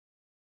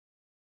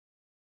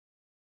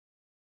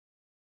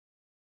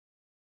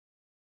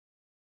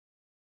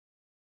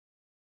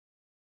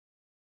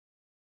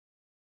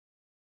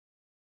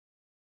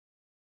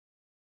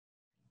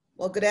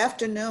Well, good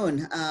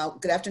afternoon.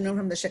 Good afternoon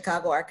from the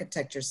Chicago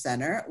Architecture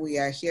Center. We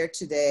are here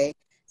today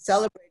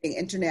celebrating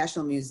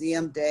International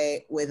Museum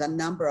Day with a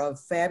number of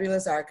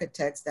fabulous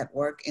architects that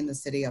work in the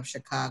city of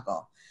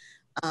Chicago.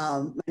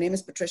 My name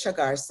is Patricia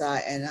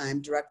Garza, and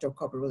I'm Director of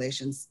Corporate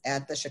Relations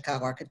at the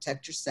Chicago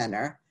Architecture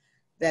Center.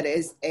 That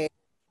is a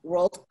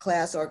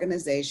world-class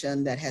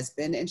organization that has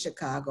been in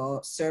Chicago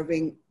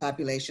serving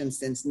populations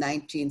since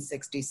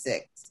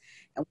 1966.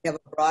 And we have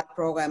a broad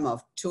program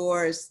of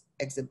tours,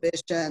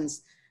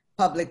 exhibitions,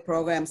 public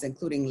programs,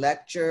 including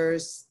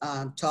lectures,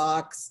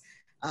 talks,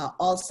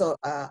 also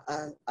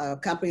a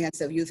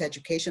comprehensive youth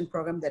education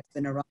program that's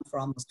been around for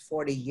almost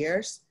 40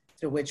 years,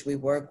 through which we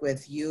work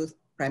with youth,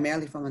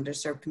 primarily from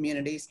underserved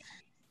communities,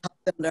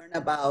 help them learn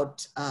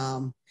about,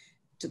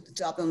 to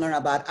help them learn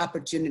about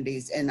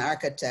opportunities in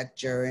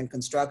architecture and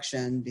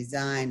construction,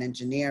 design,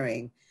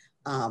 engineering,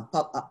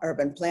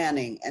 urban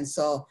planning. And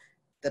so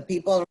the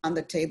people around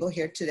the table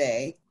here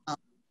today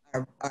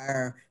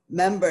are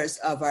members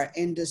of our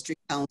industry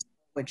council,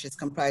 which is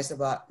comprised of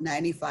about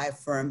 95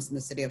 firms in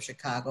the city of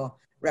Chicago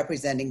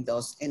representing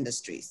those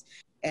industries.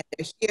 And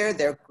they're here,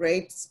 they're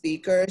great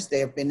speakers.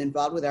 They've been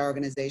involved with our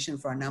organization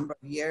for a number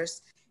of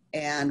years,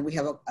 and we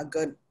have a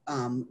good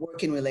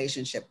working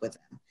relationship with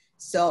them.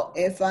 So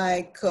if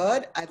I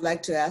could, I'd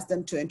like to ask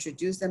them to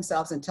introduce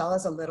themselves and tell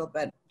us a little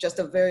bit, just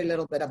a very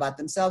little bit about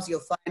themselves. You'll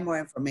find more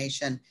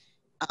information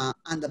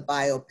on the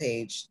bio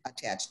page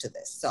attached to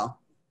this. So,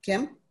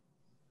 Kim?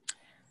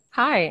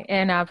 Hi,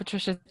 and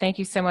Patricia, thank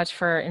you so much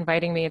for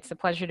inviting me. It's a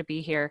pleasure to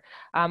be here.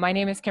 My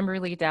name is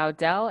Kimberly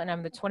Dowdell, and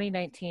I'm the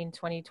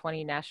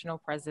 2019-2020 National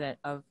President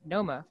of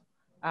NOMA,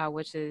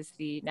 which is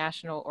the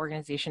National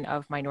Organization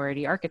of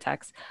Minority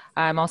Architects.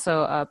 I'm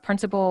also a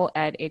principal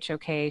at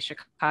HOK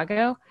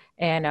Chicago,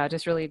 and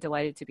just really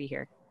delighted to be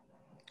here.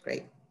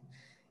 Great.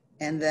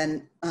 And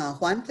then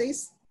Juan,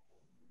 please.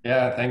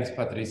 Yeah, thanks,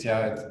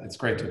 Patricia. It's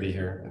great to be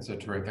here. It's a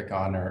terrific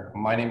honor.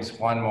 My name is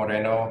Juan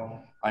Moreno.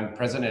 I'm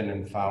president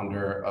and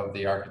founder of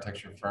the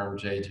architecture firm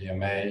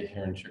JGMA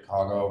here in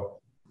Chicago,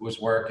 whose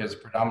work is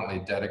predominantly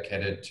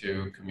dedicated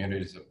to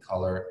communities of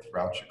color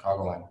throughout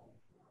Chicagoland.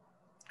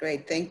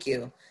 Great, thank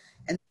you.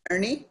 And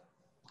Ernie?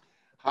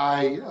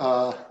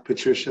 Hi,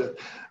 Patricia.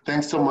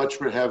 Thanks so much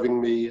for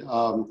having me.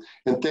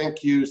 And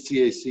thank you,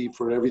 CAC,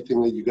 for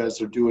everything that you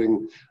guys are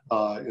doing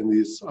in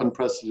these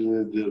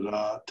unprecedented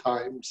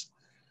times.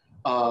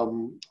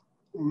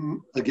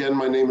 Again,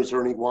 my name is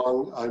Ernest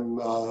Wong. I'm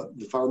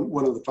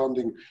one of the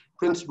founding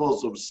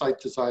principals of Site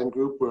Design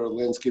Group. We're a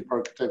landscape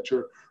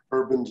architecture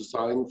urban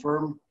design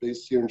firm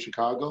based here in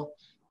Chicago.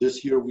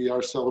 This year we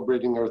are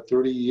celebrating our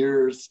 30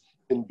 years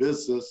in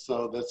business,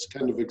 so that's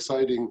kind of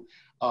exciting.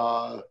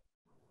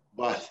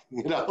 But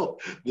you know,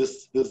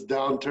 this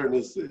downturn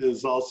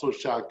is also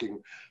shocking.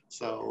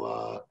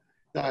 So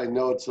yeah, I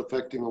know it's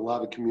affecting a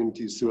lot of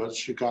communities throughout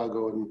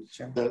Chicago, and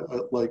sure.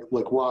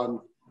 Like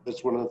Juan,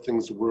 that's one of the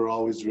things that we're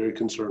always very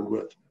concerned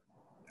with.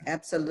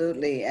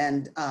 Absolutely,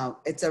 and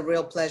it's a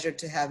real pleasure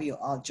to have you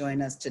all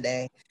join us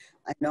today.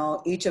 I know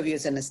each of you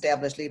is an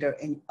established leader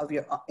in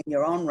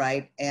your own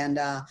right, and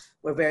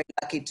we're very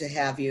lucky to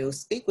have you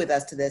speak with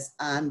us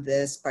on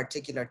this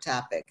particular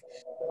topic.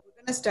 We're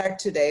going to start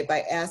today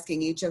by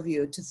asking each of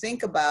you to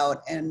think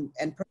about and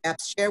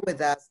perhaps share with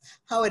us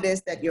how it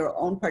is that your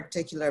own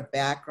particular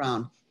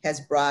background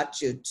has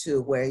brought you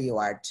to where you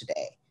are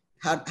today.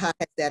 How has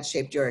that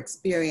shaped your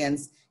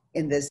experience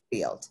in this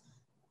field?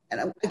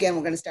 And again,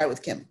 we're going to start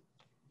with Kim.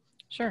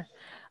 Sure.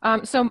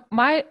 So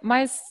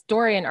my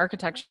story in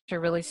architecture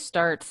really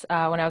starts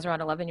when I was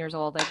around 11 years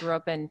old. I grew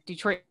up in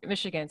Detroit,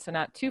 Michigan, so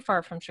not too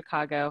far from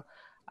Chicago.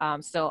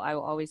 Still, I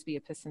will always be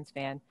a Pistons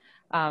fan.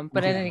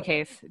 But in any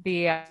case,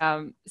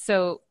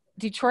 so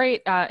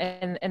Detroit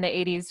in the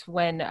 80s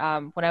when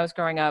I was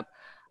growing up,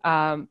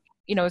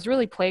 you know, was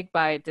really plagued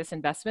by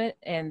disinvestment,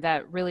 and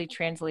that really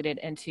translated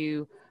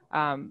into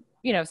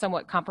you know,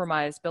 somewhat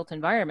compromised built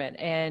environment.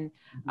 And,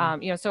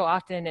 you know, so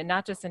often, and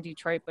not just in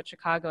Detroit, but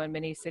Chicago and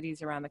many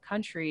cities around the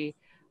country,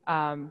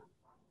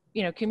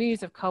 you know,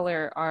 communities of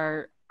color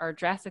are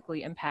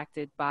drastically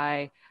impacted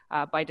by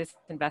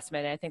disinvestment.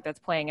 And I think that's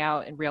playing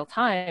out in real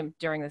time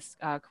during this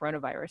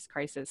coronavirus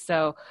crisis.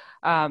 So,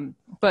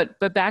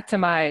 but back to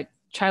my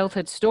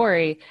childhood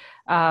story,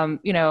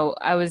 you know,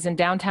 I was in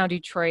downtown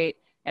Detroit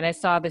and I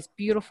saw this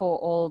beautiful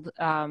old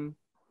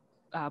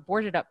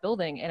boarded up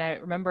building. And I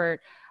remember,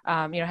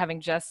 you know,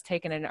 having just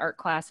taken an art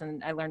class,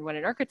 and I learned what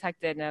an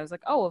architect did. And I was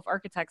like, oh, if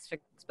architects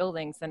fix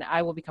buildings, then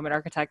I will become an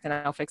architect and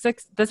I'll fix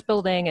this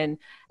building and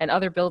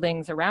other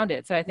buildings around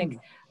it. So I think,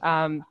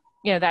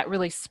 you know, that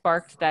really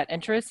sparked that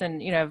interest.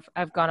 And, you know,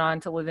 I've gone on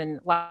to live in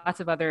lots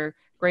of other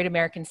great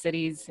American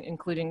cities,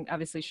 including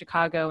obviously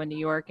Chicago and New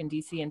York and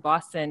DC and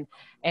Boston.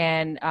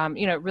 And,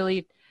 you know,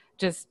 really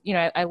just, you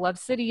know, I love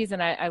cities,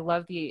 and I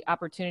love the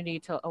opportunity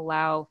to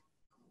allow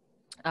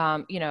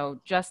you know,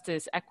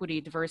 justice, equity,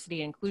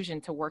 diversity, and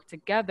inclusion to work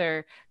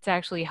together to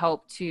actually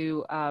help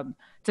to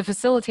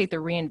facilitate the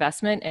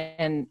reinvestment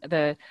and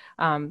the,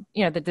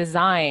 you know, the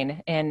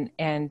design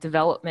and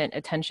development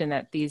attention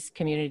that these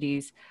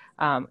communities,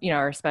 you know,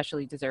 are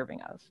especially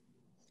deserving of.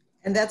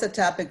 And that's a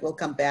topic we'll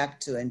come back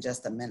to in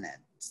just a minute.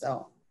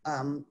 So,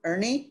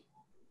 Ernie?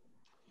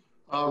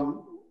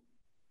 Well,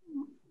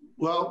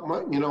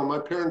 my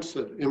parents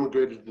had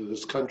immigrated to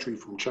this country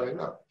from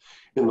China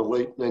in the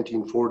late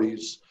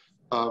 1940s.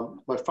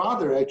 My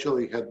father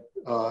actually had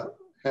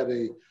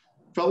a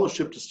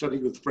fellowship to study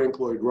with Frank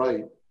Lloyd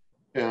Wright,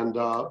 and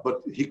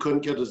but he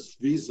couldn't get his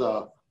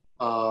visa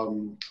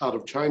out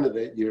of China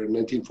that year in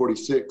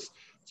 1946.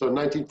 So in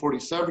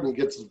 1947, he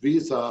gets his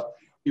visa.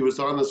 He was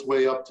on his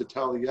way up to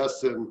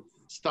Taliesin,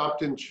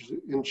 stopped in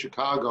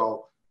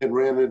Chicago, and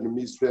ran into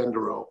Mies van der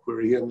Rohe,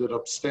 where he ended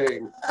up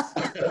staying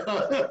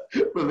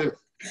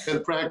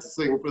and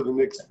practicing for the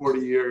next 40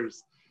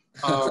 years.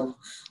 So,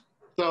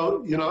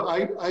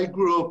 I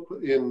grew up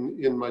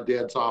in my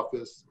dad's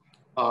office.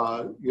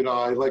 I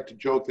like to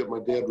joke that my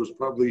dad was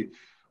probably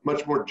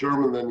much more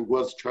German than he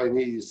was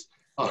Chinese.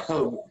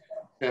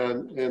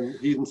 And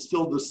he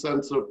instilled this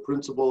sense of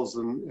principles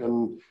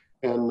and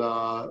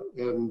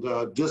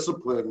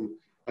discipline,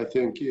 I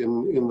think,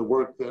 in the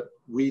work that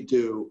we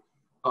do.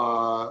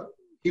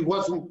 He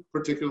wasn't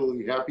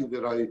particularly happy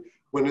that I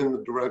went in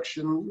the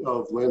direction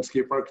of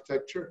landscape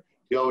architecture.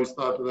 He always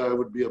thought that I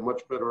would be a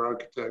much better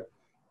architect.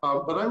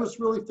 But I was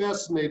really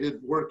fascinated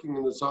working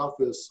in his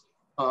office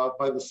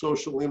by the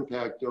social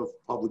impact of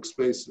public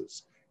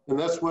spaces. And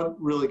that's what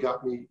really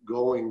got me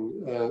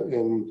going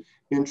and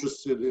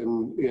interested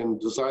in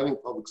designing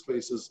public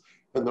spaces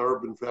and the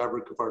urban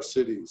fabric of our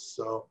cities.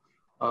 So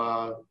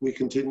we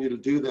continue to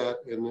do that,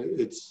 and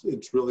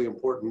it's really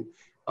important.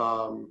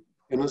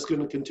 And it's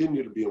going to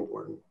continue to be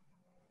important.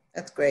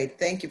 That's great.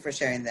 Thank you for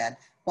sharing that.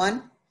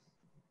 Juan?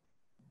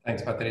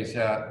 Thanks,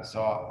 Patricia.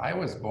 So I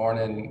was born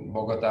in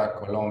Bogota,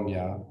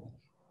 Colombia,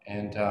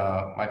 and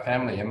my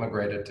family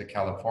immigrated to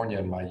California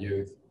in my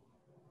youth.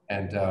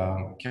 And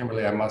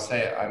Kimberly, I must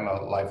say, I'm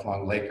a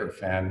lifelong Laker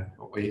fan.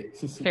 But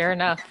fair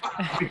enough.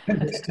 We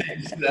can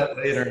stage that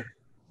later.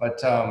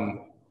 But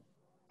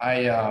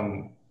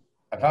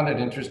I found it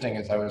interesting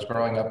as I was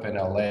growing up in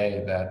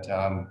LA that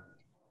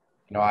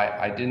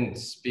I didn't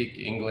speak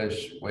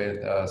English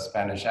with a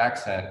Spanish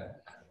accent,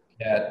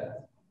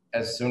 yet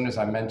as soon as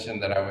I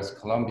mentioned that I was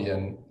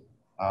Colombian,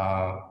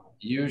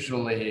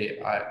 usually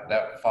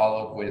that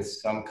followed with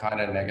some kind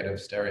of negative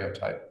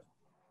stereotype.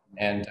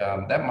 And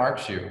that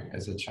marks you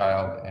as a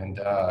child, and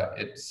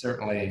it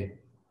certainly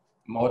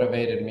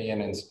motivated me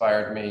and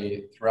inspired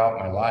me throughout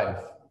my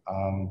life.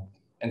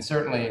 And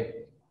certainly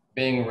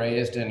being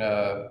raised in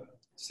a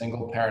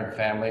single parent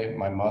family,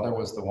 my mother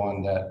was the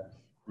one that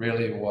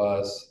really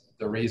was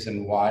the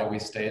reason why we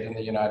stayed in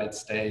the United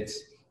States,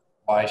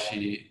 why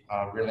she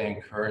really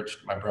encouraged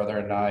my brother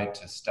and I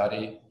to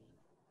study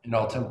and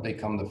ultimately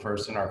become the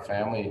first in our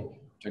family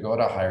to go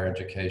to higher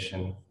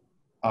education.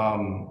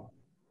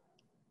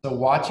 So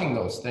watching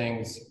those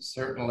things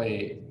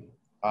certainly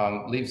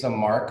leaves a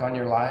mark on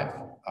your life.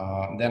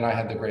 Then I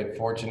had the great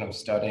fortune of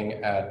studying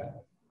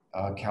at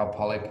Cal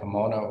Poly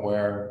Pomona,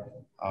 where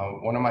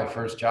one of my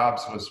first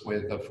jobs was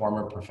with the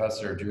former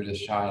professor, Judith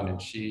Shine, and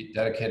she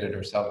dedicated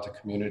herself to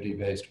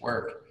community-based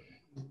work.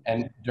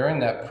 And during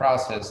that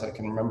process, I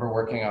can remember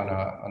working on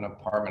an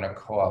apartment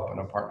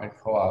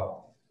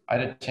co-op. I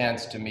had a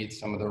chance to meet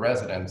some of the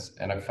residents,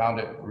 and I found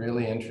it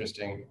really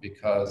interesting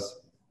because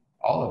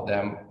all of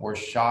them were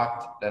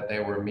shocked that they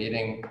were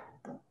meeting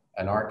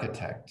an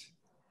architect.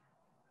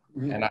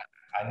 Mm-hmm. And I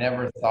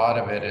never thought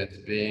of it as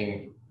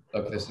being,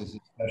 look, this is a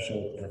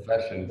special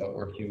profession, but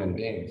we're human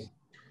beings.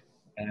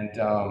 And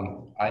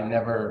I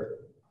never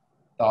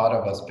thought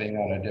of us being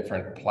on a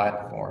different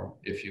platform,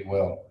 if you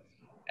will.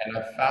 And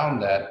I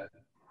found that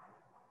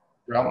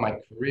throughout my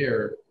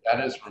career, that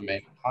has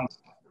remained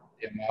constant.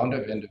 The amount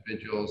of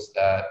individuals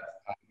that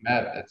I've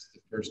met, that's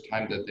the first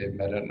time that they've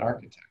met an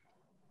architect.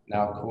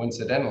 Now,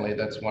 coincidentally,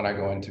 that's when I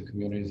go into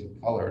communities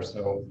of color.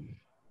 So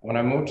when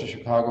I moved to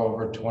Chicago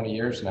over 20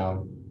 years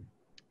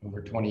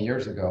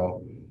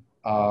ago,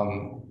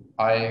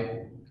 I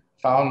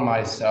found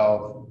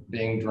myself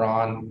being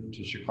drawn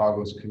to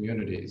Chicago's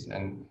communities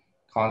and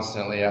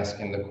constantly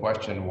asking the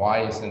question,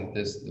 why isn't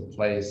this the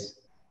place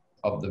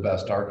of the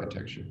best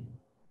architecture?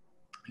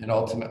 And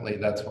ultimately,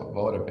 that's what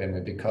motivated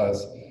me,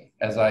 because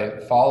as I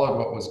followed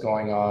what was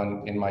going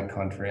on in my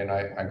country, and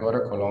I go to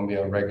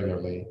Colombia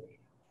regularly,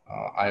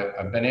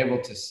 I've been able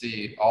to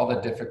see all the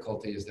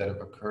difficulties that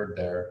have occurred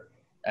there,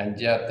 and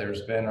yet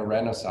there's been a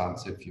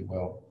renaissance, if you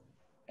will.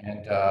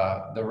 And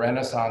the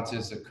renaissance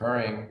is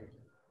occurring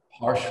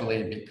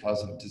partially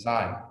because of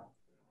design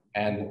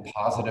and the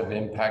positive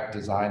impact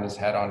design has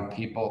had on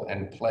people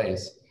and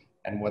place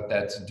and what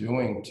that's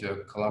doing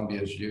to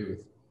Colombia's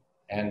youth.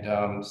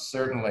 And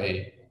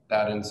certainly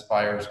that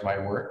inspires my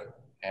work.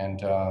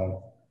 And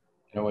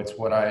it's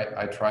what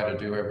I try to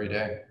do every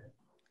day.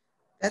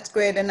 That's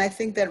great. And I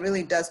think that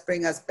really does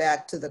bring us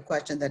back to the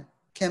question that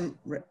Kim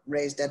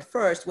raised at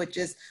first, which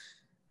is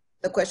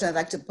the question I'd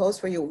like to pose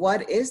for you.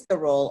 What is the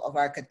role of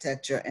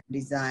architecture and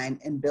design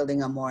in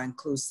building a more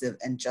inclusive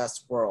and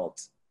just world?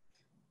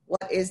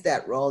 What is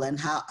that role, and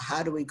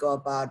how do we go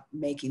about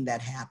making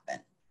that happen?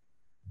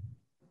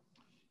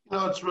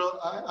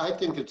 I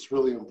think it's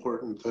really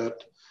important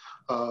that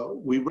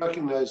we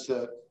recognize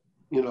that,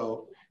 you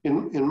know,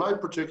 in my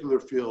particular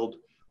field,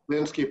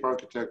 landscape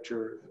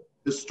architecture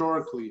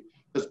historically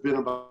has been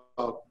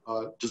about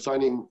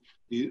designing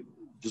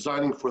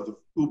for the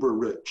uber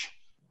rich.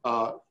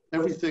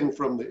 Everything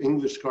from the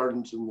English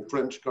gardens and the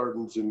French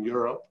gardens in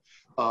Europe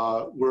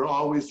were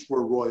always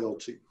for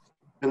royalty.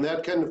 And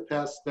that kind of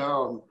passed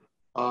down,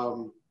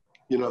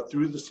 you know,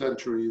 through the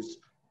centuries.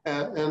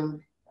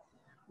 And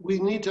we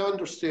need to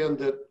understand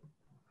that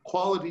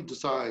quality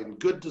design,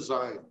 good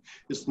design,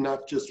 is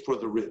not just for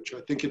the rich. I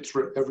think it's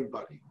for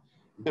everybody.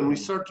 And we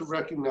start to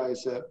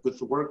recognize that with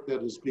the work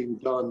that is being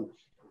done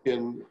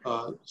in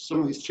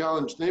some of these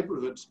challenged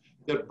neighborhoods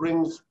that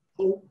brings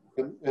hope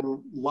and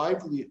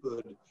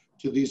livelihood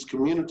to these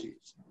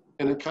communities.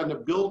 And it kind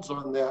of builds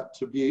on that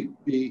to be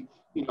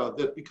you know,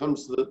 that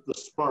becomes the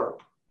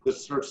spark that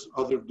starts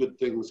other good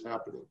things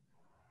happening.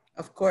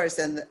 Of course,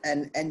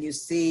 and you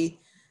see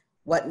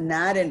what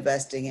not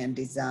investing in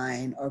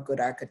design or good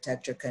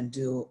architecture can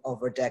do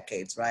over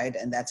decades, right?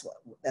 And that's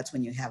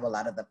when you have a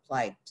lot of the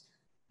plight.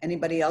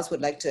 Anybody else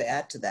would like to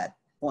add to that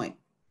point?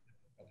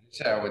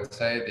 I would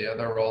say the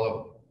other role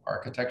of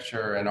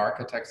architecture and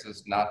architects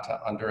is not to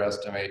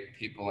underestimate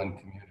people and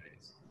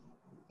communities.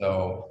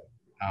 So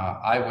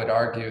I would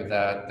argue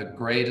that the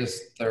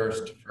greatest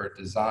thirst for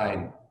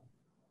design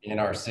in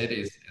our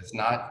cities is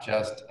not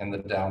just in the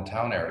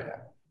downtown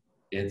area.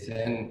 It's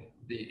in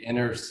the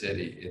inner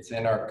city. It's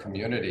in our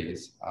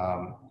communities.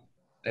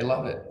 They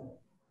love it.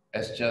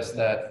 It's just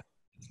that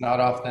it's not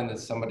often that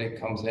somebody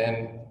comes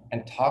in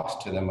and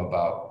talks to them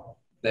about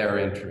their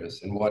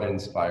interests and what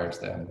inspires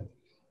them.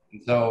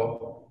 And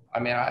so, I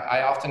mean,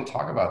 I often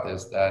talk about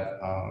this, that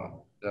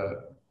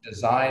the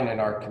design in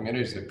our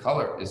communities of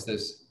color is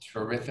this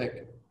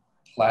terrific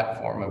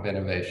platform of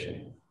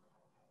innovation.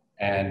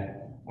 And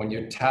when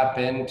you tap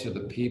into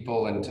the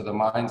people and to the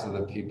minds of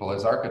the people,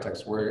 as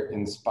architects, we're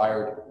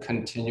inspired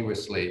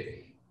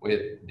continuously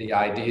with the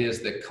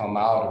ideas that come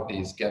out of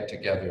these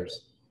get-togethers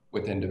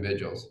with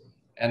individuals.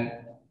 And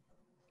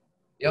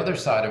the other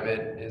side of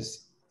it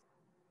is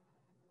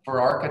for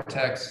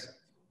architects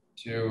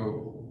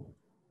to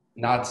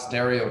not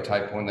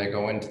stereotype when they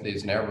go into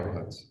these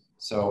neighborhoods.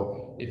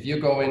 So if you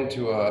go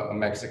into a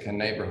Mexican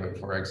neighborhood,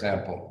 for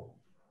example,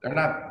 they're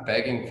not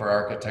begging for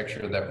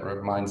architecture that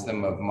reminds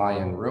them of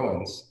Mayan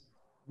ruins.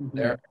 What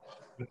they're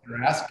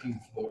asking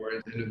for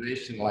is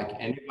innovation like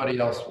anybody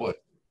else would.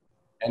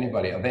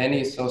 Anybody of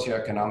any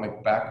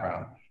socioeconomic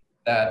background.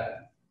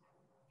 That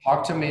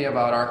talk to me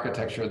about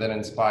architecture that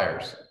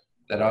inspires,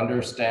 that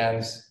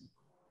understands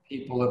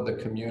people of the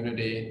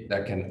community,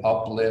 that can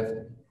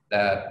uplift,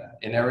 that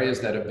in areas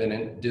that have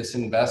been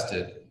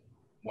disinvested,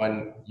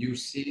 when you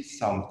see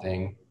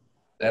something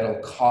that'll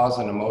cause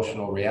an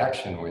emotional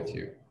reaction with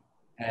you,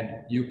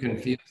 and you can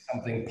feel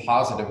something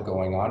positive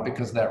going on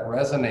because that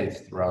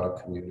resonates throughout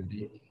a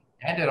community.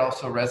 And it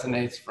also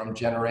resonates from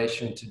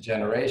generation to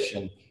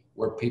generation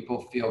where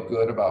people feel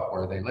good about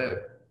where they live.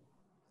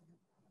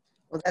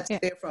 Well, that's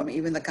clear from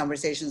even the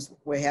conversations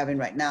we're having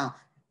right now.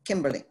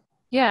 Kimberly.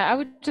 Yeah, I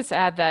would just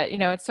add that, you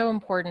know, it's so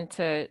important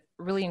to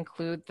really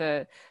include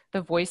the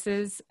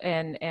voices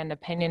and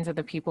opinions of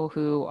the people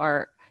who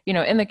are, you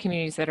know, in the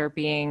communities that are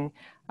being,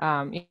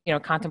 you know,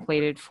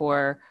 contemplated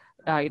for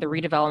either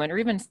redevelopment or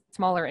even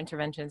smaller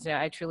interventions. You know,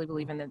 I truly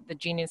believe in the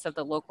genius of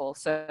the local.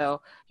 So,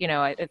 you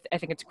know, I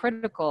think it's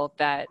critical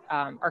that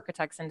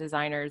architects and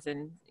designers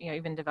and, you know,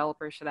 even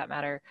developers for that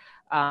matter,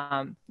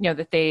 you know,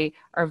 that they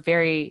are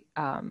very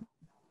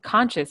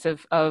conscious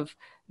of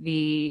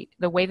the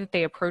way that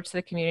they approach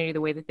the community,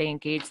 the way that they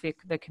engage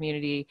the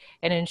community,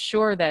 and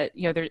ensure that,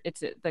 you know,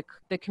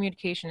 the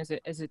communication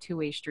is a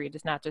two-way street.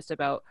 It's not just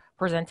about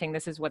presenting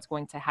this is what's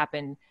going to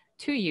happen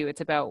to you. It's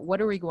about what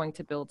are we going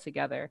to build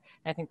together.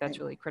 And I think that's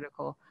really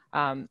critical.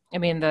 I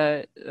mean,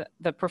 the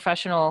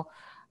professional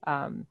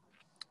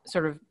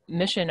sort of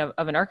mission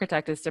of an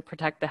architect is to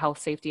protect the health,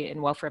 safety,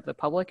 and welfare of the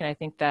public. And I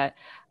think that,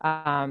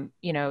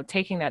 you know,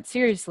 taking that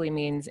seriously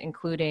means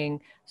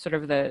including sort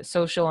of the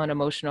social and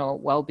emotional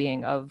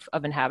well-being of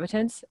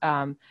inhabitants,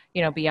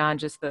 you know, beyond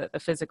just the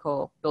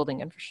physical building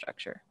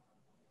infrastructure.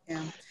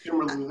 Yeah.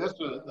 Kimberly,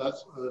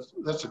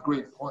 that's a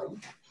great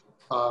point.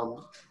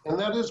 And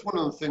that is one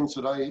of the things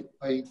that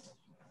I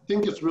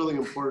think is really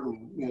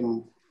important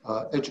in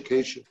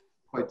education,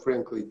 quite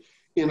frankly.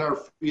 In our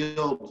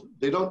field,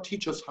 they don't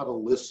teach us how to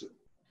listen.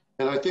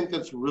 And I think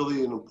that's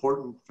really an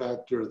important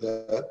factor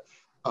that,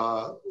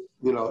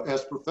 you know,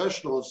 as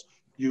professionals,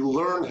 you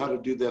learn how to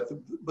do that.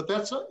 But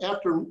that's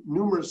after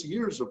numerous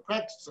years of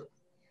practicing.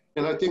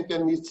 And I think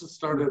that needs to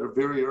start at a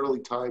very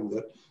early time,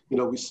 that, you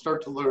know, we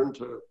start to learn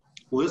to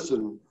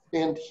listen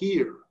and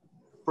hear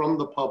from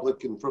the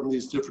public and from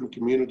these different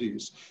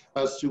communities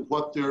as to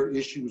what their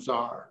issues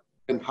are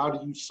and how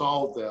do you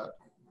solve that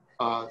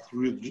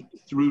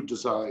through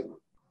design.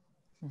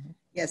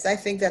 Yes, I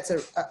think that's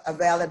a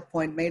valid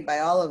point made by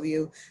all of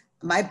you.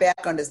 My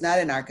background is not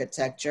in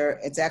architecture,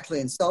 it's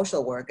actually in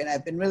social work, and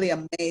I've been really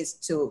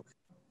amazed to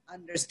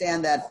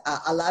understand that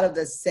a lot of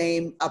the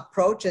same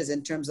approaches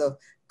in terms of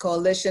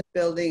coalition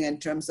building in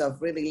terms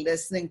of really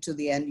listening to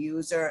the end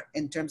user,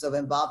 in terms of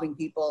involving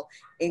people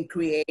in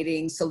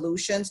creating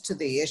solutions to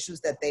the issues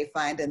that they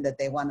find and that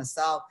they want to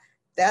solve.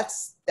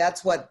 That's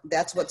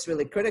what's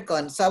really critical.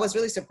 And so I was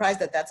really surprised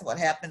that that's what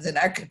happens in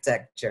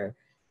architecture.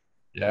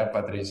 Yeah,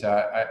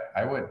 Patricia,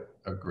 I would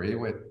agree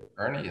with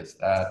Ernie, is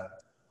that,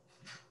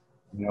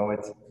 you know,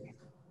 it's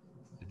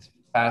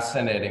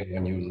fascinating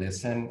when you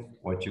listen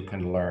what you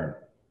can learn.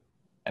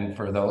 And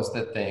for those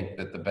that think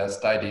that the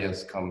best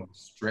ideas come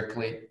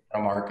strictly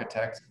from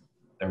architects,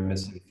 they're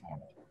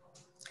misinformed.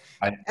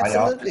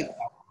 Absolutely. I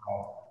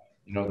often,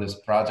 you know, this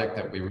project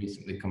that we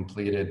recently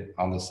completed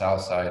on the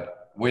South Side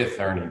with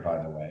Ernie,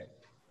 by the way,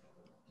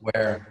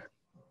 where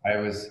I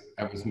was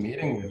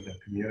meeting with the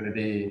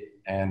community,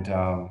 and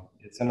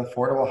it's an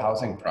affordable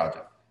housing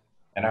project.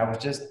 And I was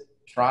just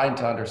trying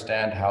to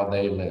understand how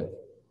they live,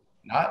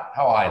 not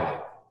how I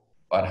live,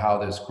 but how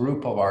this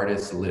group of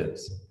artists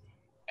lives.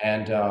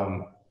 And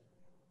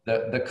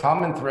the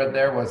common thread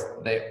there was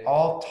they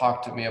all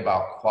talked to me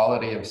about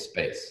quality of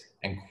space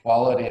and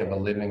quality of a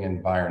living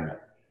environment.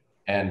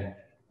 And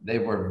they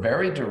were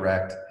very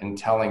direct in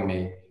telling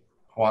me,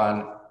 Juan,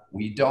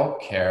 we don't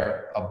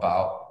care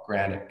about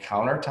granite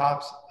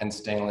countertops and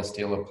stainless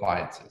steel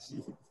appliances.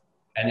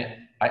 And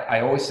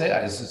I always say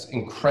that, this is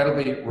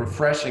incredibly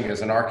refreshing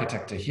as an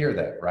architect to hear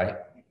that, right?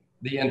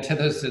 The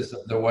antithesis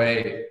of the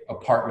way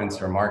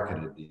apartments are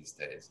marketed these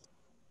days.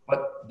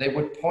 But they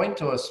would point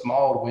to a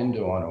small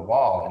window on a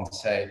wall and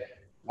say,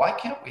 why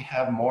can't we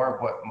have more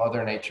of what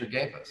Mother Nature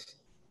gave us?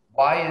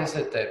 Why is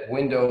it that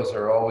windows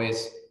are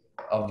always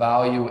a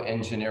value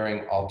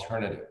engineering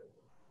alternative?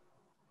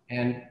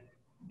 And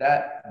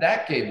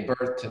that gave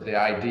birth to the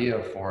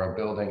idea for a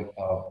building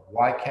of,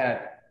 why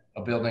can't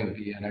a building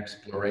be an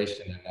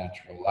exploration in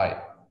natural light?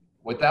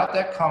 Without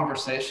that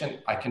conversation,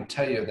 I can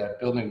tell you that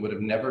building would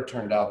have never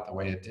turned out the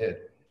way it did.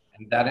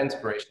 And that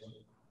inspiration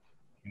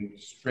came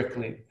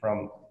strictly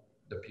from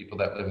the people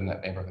that live in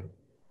that neighborhood.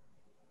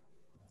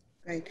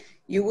 Right.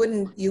 You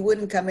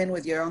wouldn't come in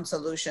with your own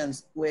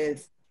solutions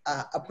with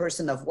a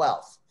person of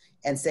wealth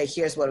and say,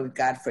 here's what we've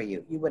got for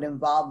you. You would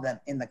involve them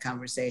in the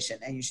conversation,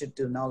 and you should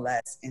do no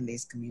less in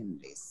these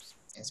communities,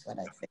 is what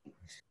I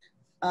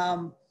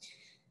think.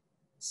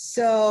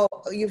 So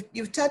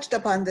you've touched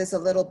upon this a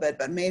little bit,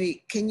 but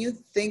maybe can you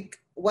think,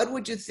 what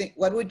would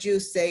you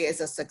say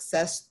is a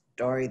success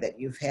story that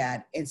you've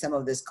had in some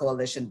of this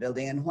coalition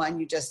building? And Juan,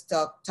 you just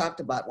talked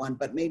about one,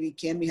 but maybe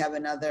Kim, you have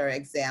another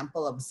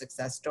example of a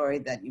success story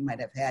that you might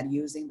have had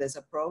using this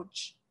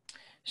approach?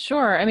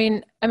 Sure. I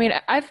mean,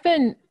 I've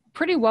been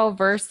pretty well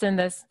versed in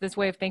this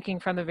way of thinking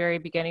from the very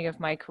beginning of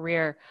my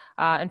career.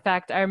 In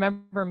fact, I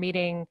remember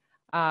meeting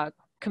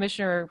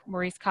Commissioner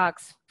Maurice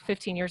Cox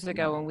 15 years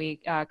ago when we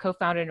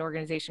co-founded an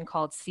organization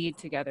called SEED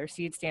together.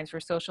 SEED stands for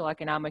Social,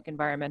 Economic,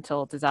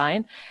 Environmental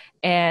Design.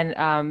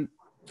 And,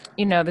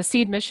 you know, the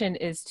SEED mission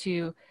is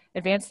to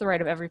advance the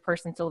right of every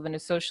person to live in a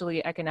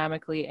socially,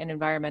 economically, and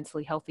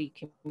environmentally healthy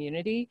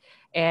community.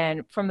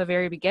 And from the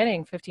very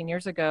beginning, 15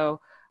 years ago,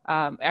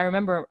 I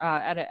remember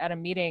at a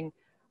meeting,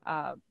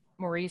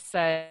 Maurice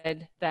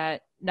said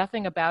that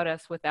nothing about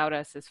us without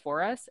us is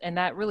for us. And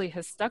that really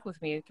has stuck with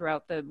me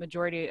throughout the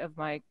majority of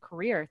my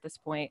career at this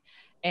point.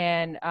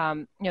 And,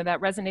 you know,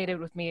 that resonated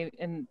with me.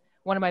 In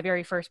one of my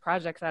very first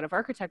projects out of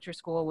architecture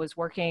school was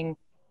working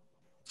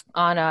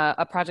on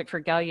a project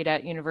for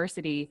Gallaudet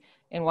University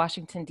in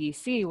Washington,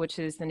 D.C., which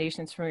is the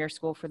nation's premier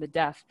school for the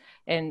deaf.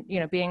 And, you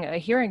know, being a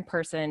hearing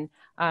person,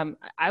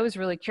 I was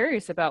really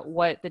curious about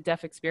what the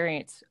deaf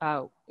experience,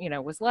 you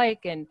know, was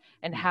like, and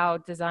how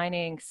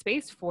designing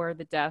space for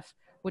the deaf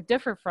would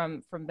differ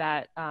from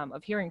that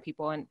of hearing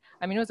people. And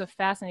I mean, it was a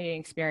fascinating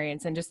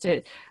experience. And just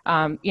to,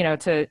 you know,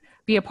 to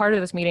be a part of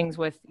those meetings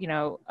with, you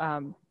know,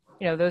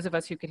 those of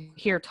us who could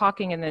hear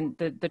talking, and then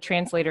the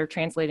translator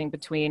translating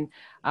between,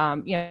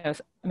 you know,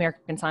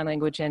 American Sign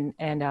Language and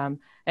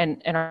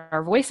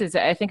our voices.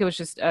 I think it was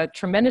just a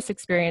tremendous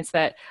experience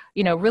that,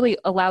 you know, really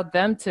allowed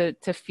them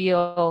to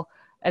feel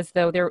as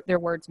though their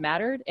words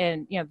mattered.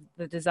 And, you know,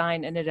 the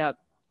design ended up,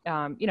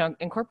 you know,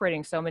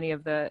 incorporating so many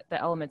of the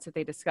elements that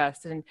they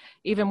discussed. And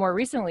even more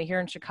recently here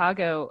in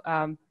Chicago,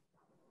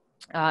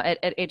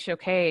 at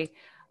HOK,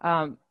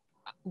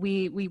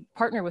 we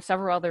partner with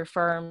several other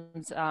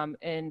firms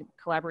in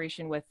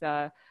collaboration with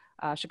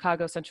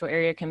Chicago Central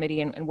Area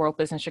Committee and World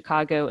Business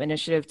Chicago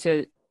initiative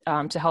to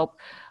help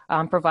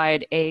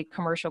provide a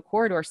commercial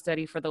corridor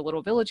study for the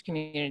Little Village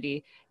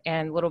community.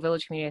 And Little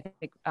Village community, I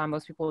think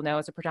most people know,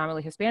 is a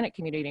predominantly Hispanic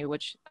community,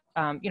 which,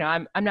 you know,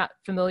 I'm not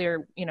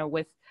familiar, you know,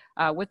 with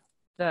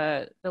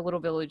the Little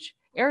Village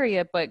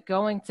area, but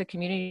going to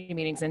community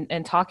meetings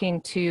and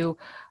talking to, you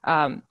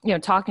know,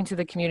 talking to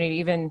the community,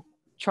 even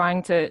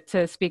trying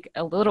to speak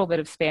a little bit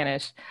of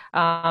Spanish. You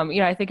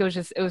know, I think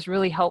it was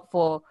really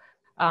helpful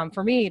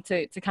for me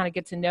to kind of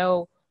get to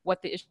know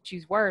what the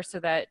issues were, so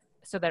that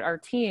our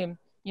team,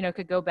 you know,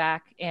 could go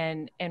back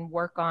and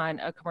work on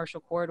a commercial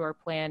corridor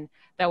plan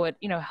that would,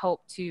 you know,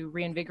 help to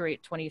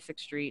reinvigorate 26th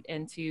Street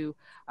and to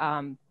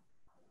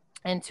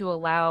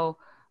allow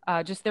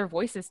just their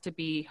voices to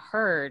be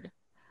heard.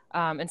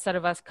 instead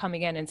of us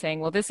coming in and saying,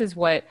 well, this is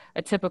what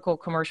a typical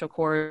commercial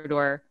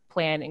corridor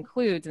plan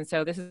includes, and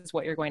so this is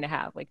what you're going to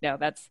have. Like, no,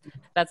 that's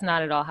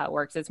not at all how it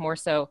works. It's more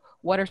so,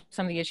 what are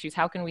some of the issues?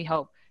 How can we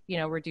help, you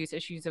know, reduce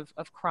issues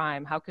of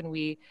crime? How can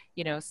we,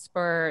 you know,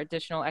 spur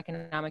additional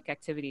economic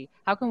activity?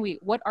 How can we,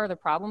 what are the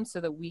problems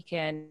so that we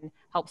can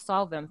help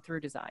solve them through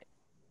design?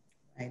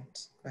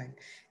 Right, right.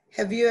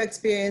 Have you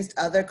experienced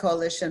other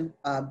coalition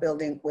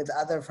building with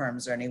other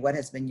firms, Ernie? What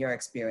has been your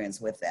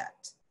experience with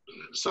that?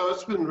 So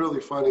it's been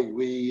really funny.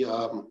 We,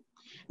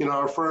 you know,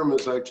 our firm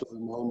is actually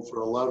known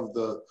for a lot of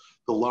the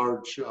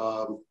large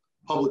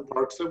public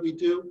parks that we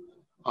do,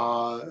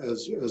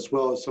 as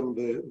well as some of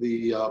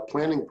the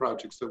planning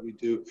projects that we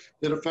do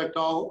that affect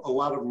a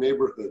lot of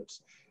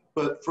neighborhoods.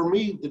 But for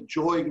me, the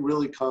joy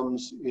really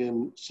comes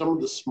in some of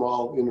the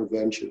small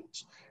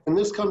interventions. And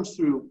this comes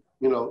through,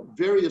 you know,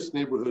 various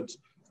neighborhoods,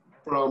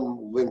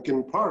 from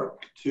Lincoln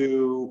Park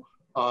to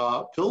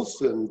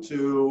Pilsen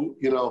to,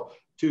 you know,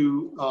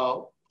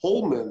 to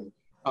Pullman,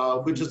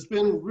 which has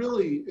been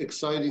really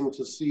exciting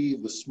to see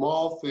the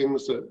small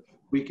things that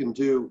we can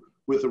do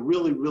with a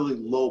really, really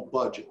low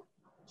budget.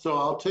 So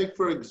I'll take,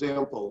 for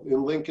example,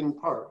 in Lincoln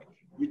Park,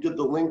 we did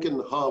the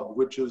Lincoln Hub,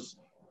 which is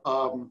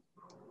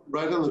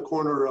right on the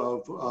corner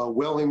of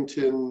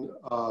Wellington,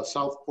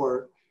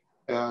 Southport,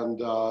 and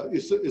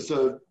it's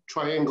a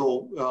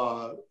triangle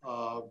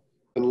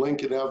in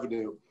Lincoln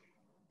Avenue.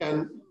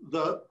 And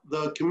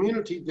the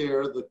community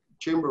there, the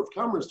Chamber of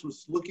Commerce,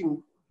 was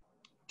looking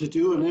to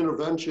do an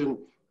intervention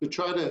to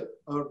try to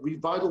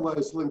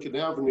revitalize Lincoln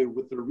Avenue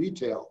with their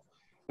retail.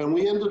 And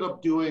we ended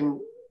up doing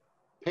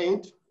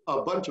paint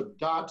a bunch of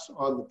dots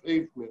on the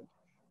pavement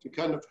to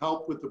kind of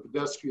help with the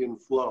pedestrian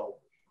flow.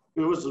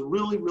 It was a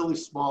really, really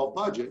small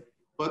budget,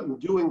 but in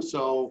doing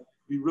so,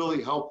 we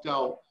really helped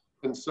out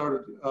and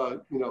started,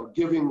 you know,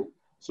 giving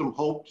some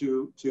hope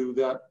to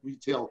that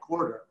retail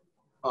quarter.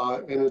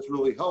 And it's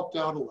really helped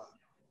out a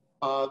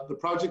lot. The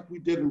project we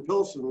did in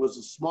Pilsen was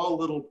a small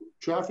little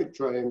traffic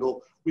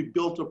triangle. We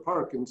built a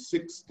park in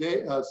 6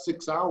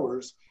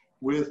 hours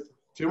with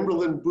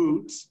Timberland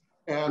boots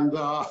and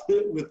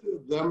with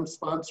them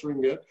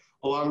sponsoring it,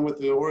 along with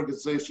an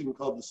organization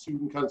called the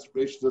Student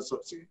Conservation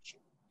Association.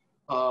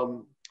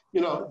 You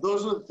know,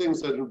 those are the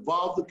things that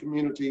involve the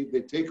community.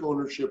 They take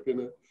ownership in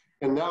it.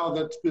 And now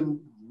that's been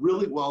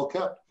really well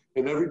kept.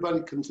 And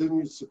everybody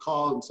continues to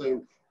call and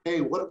saying,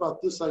 hey, what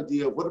about this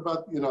idea? What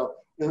about, you know,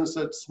 and it's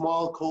that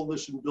small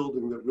coalition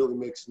building that really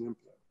makes an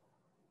impact.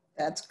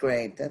 That's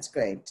great. That's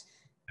great.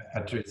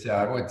 Patricia,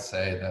 I would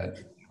say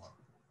that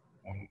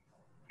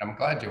I'm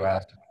glad you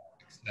asked about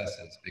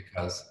successes,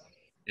 because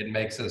it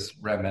makes us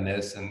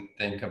reminisce and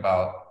think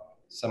about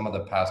some of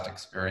the past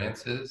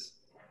experiences.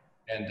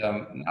 And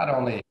not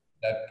only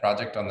that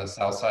project on the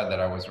south side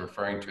that I was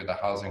referring to, the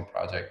housing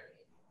project,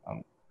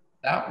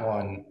 that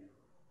one,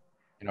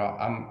 you know,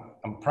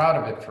 I'm proud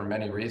of it for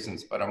many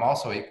reasons, but I'm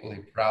also equally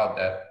proud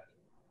that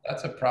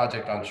that's a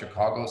project on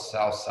Chicago's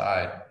south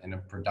side in a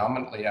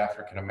predominantly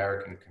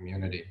African-American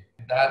community.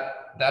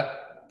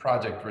 That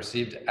project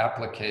received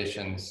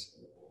applications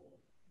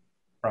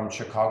from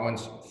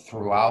Chicagoans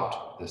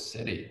throughout the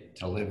city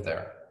to live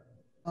there.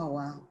 Oh,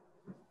 wow.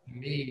 To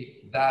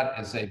me, that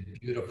is a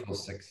beautiful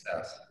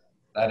success.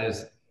 That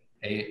is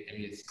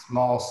a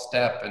small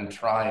step in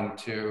trying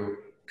to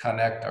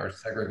connect our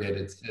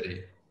segregated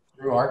city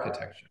through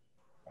architecture,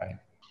 right?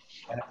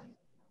 And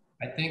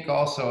I think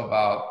also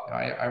about,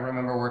 I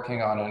remember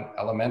working on an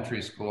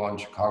elementary school on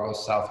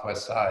Chicago's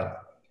southwest side,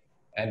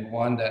 and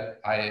one that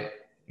I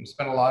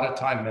spent a lot of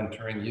time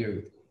mentoring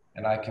youth.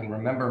 And I can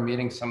remember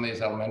meeting some of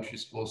these elementary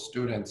school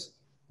students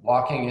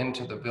walking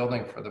into the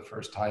building for the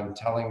first time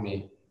telling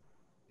me,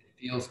 it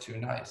feels too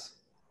nice.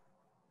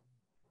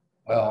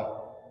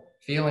 Well,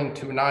 feeling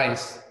too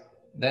nice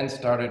then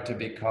started to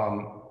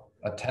become,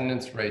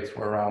 attendance rates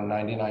were around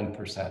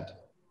 99%.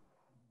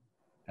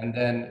 And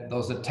then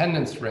those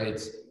attendance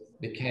rates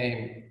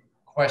became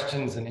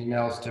questions and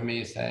emails to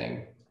me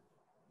saying,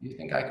 you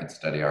think I could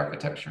study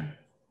architecture?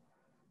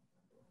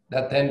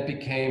 That then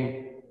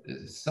became,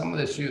 some of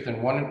this youth,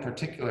 and one in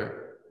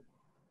particular,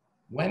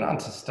 went on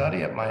to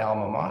study at my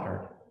alma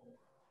mater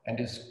and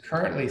is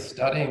currently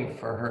studying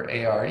for her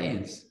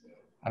AREs.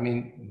 I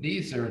mean,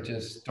 these are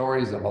just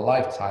stories of a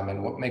lifetime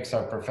and what makes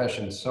our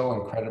profession so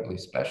incredibly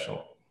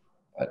special.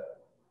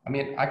 But I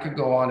mean, I could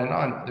go on and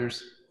on.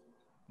 There's,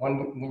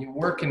 when you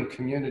work in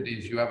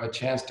communities, you have a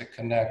chance to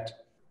connect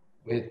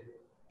with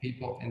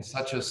people in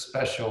such a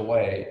special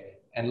way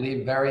and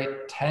leave very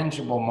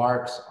tangible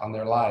marks on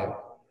their life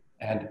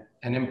and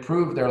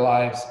improve their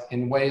lives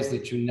in ways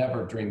that you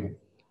never dream of.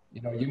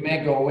 You know, you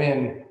may go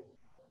in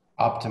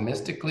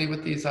optimistically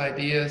with these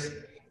ideas,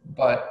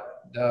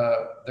 but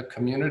the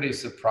community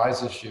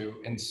surprises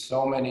you in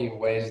so many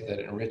ways that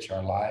enrich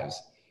our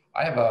lives.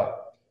 I have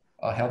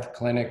a health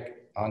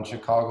clinic on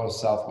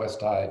Chicago's southwest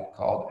side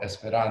called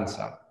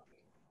Esperanza.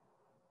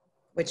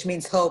 Which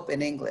means hope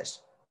in English.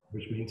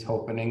 Which means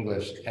hope in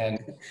English. And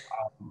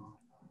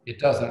it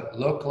doesn't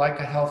look like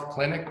a health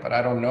clinic, but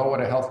I don't know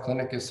what a health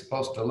clinic is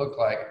supposed to look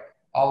like.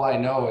 All I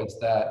know is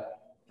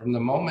that From the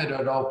moment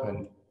it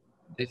opened,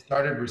 they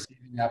started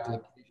receiving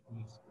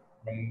applications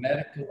from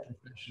medical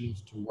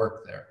professionals to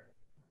work there.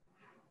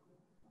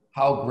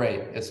 How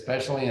great,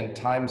 especially in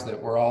times that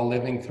we're all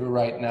living through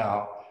right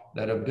now,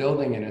 that a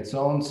building in its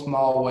own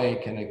small way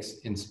can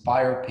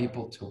inspire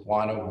people to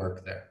want to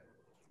work there.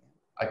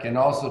 I can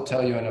also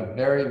tell you on a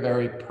very,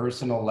 very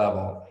personal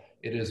level,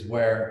 it is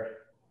where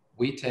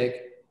we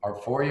take our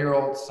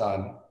 4-year-old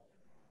son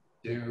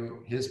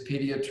to his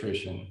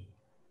pediatrician,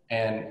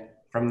 and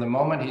from the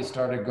moment he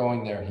started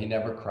going there, he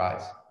never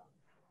cries,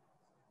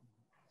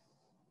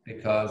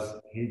 because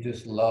he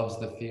just loves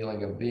the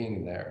feeling of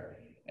being there.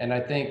 And I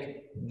think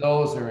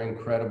those are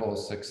incredible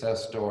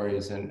success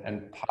stories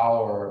and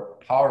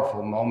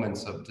powerful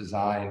moments of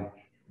design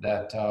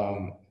that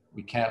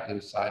we can't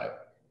lose sight of.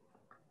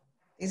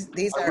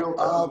 These are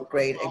all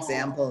great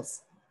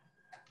examples.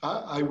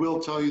 I will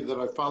tell you that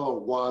I follow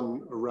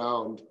Juan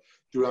around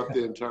throughout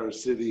the entire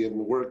city and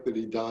the work that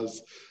he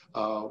does.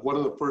 One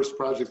of the first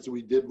projects that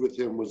we did with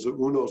him was the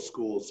UNO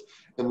schools,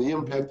 and the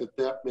impact that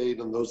that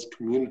made on those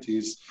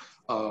communities,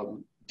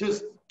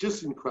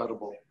 just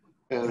incredible.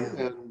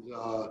 And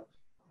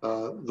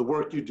the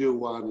work you do,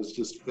 Juan, is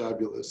just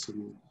fabulous,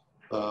 and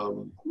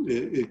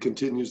it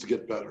continues to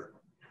get better.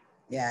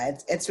 Yeah,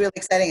 it's really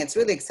exciting. It's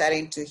really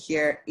exciting to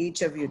hear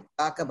each of you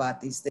talk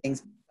about these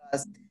things,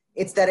 because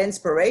it's that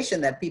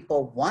inspiration that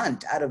people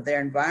want out of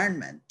their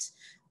environment.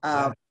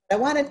 I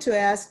wanted to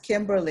ask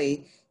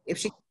Kimberly if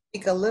she could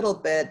speak a little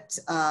bit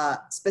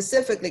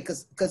specifically,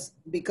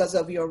 because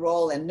of your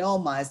role in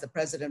NOMA as the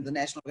president of the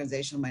National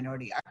Organization of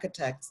Minority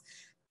Architects,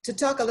 to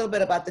talk a little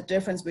bit about the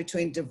difference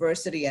between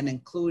diversity and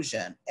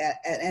inclusion,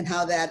 and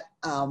how that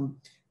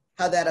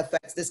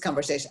affects this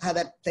conversation, how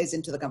that plays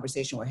into the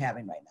conversation we're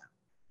having right now.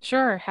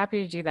 Sure,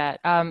 happy to do that.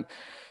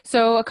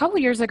 So a couple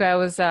of years ago, I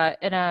was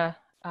in a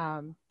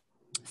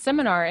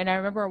seminar, and I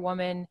remember a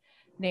woman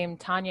named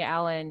Tanya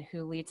Allen,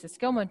 who leads the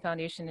Skillman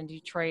Foundation in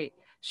Detroit,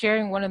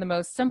 sharing one of the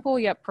most simple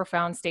yet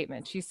profound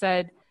statements. She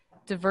said,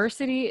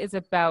 diversity is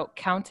about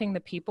counting the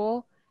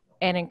people,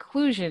 and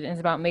inclusion is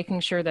about making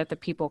sure that the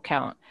people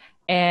count.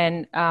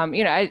 And,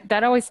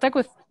 that always stuck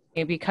with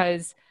me,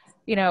 because,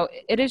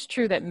 it is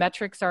true that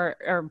metrics are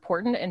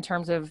important in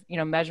terms of,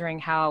 measuring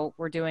how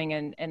we're doing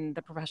in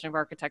the profession of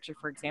architecture,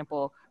 for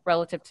example,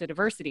 relative to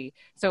diversity.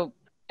 So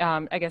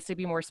I guess to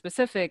be more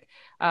specific,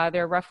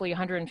 there are roughly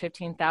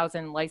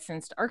 115,000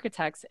 licensed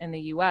architects in the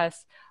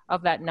US.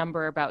 Of that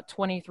number, about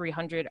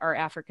 2,300 are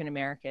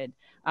African-American,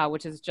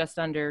 which is just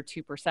under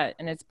 2%.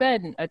 And it's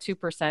been a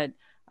 2%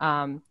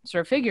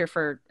 sort of figure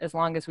for as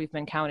long as we've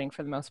been counting,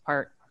 for the most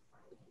part.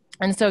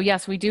 And so,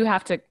 yes, we do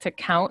have to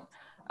count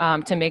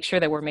to make sure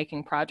that we're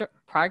making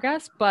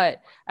progress.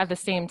 But at the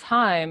same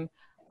time,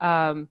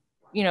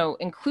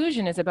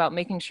 inclusion is about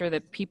making sure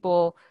that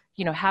people,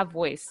 have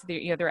voice.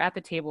 They're at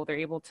the table. They're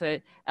able to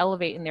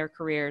elevate in their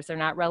careers. They're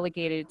not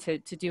relegated to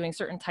doing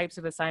certain types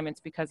of assignments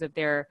because of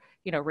their,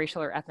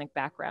 racial or ethnic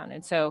background.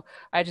 And so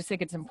I just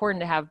think it's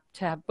important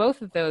to have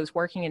both of those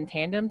working in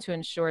tandem to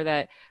ensure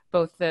that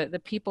both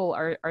the people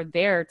are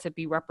there to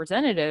be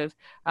representative,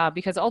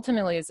 because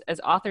ultimately, as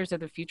authors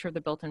of the future of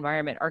the built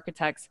environment,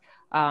 architects,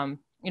 are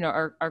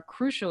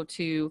crucial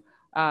to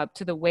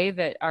the way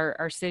that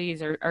our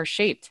cities are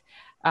shaped,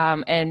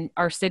 and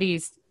our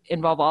cities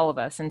involve all of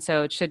us. And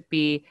so it should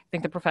be, I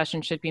think the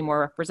profession should be more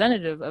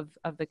representative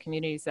of the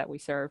communities that we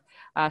serve.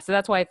 So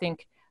that's why I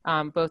think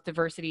both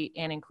diversity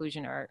and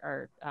inclusion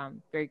are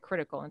very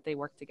very and they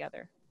work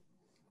together.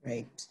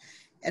 Great.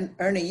 And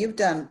Ernie, you've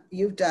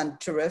done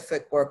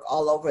terrific work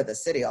all over the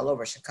city, all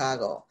over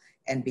Chicago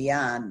and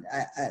beyond.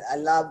 I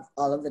love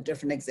all of the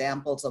different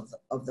examples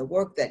of the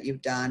work that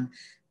you've done.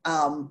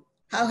 How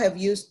have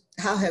you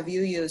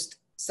used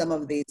some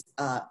of these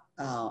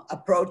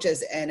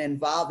approaches and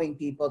involving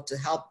people to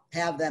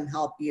have them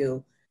help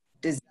you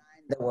design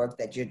the work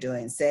that you're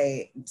doing?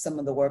 Say some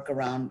of the work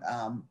around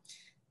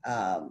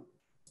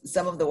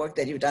some of the work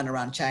that you've done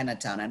around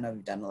Chinatown. I know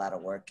you've done a lot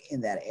of work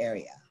in that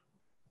area.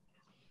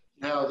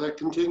 Yeah, that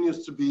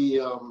continues to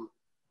be. I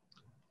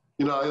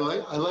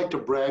like to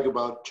brag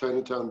about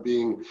Chinatown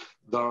being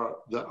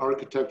the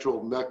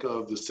architectural mecca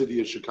of the city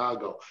of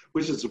Chicago,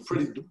 which is a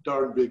pretty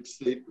darn big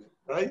statement,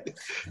 right?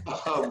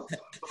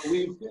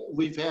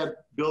 We've had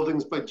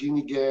buildings by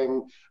Jeannie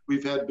Gang,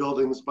 we've had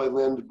buildings by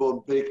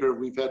Landbone Baker,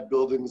 we've had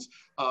buildings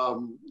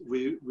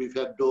we've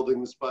had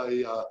buildings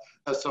by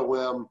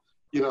SOM,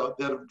 that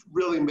have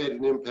really made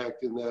an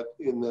impact in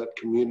that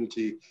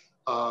community,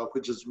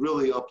 which has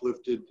really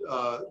uplifted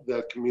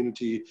that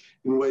community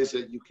in ways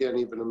that you can't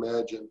even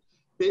imagine.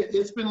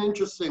 It's been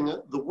interesting,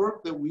 the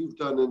work that we've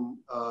done and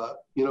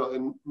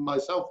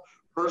myself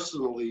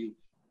personally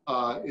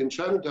in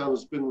Chinatown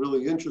has been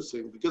really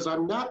interesting, because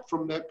I'm not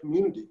from that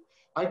community.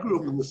 I grew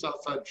up in the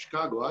south side of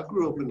Chicago. I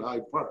grew up in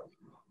Hyde Park,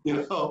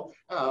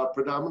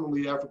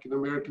 predominantly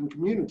African-American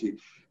community.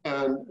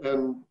 And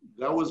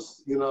that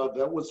was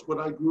what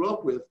I grew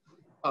up with.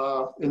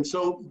 And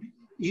so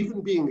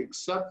even being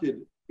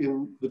accepted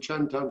in the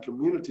Chinatown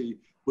community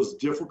was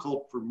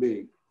difficult for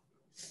me.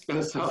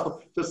 And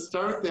so to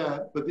start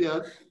that, but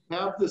yet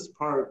have this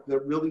park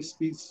that really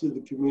speaks to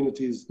the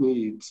community's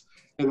needs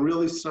and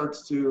really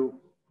starts to,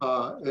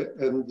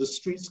 and the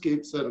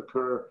streetscapes that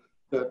occur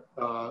that,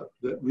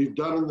 that we've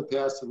done in the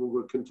past and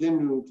we're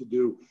continuing to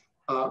do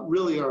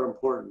really are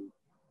important.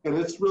 And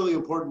it's really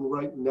important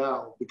right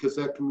now because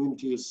that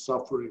community is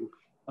suffering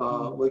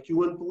like you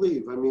wouldn't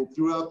believe. I mean,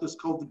 throughout this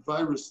COVID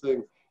virus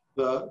thing,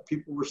 the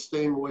people were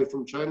staying away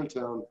from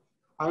Chinatown.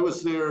 I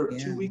was there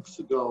 2 weeks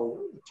ago,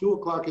 2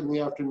 o'clock in the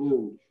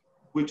afternoon,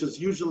 which is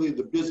usually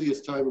the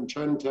busiest time in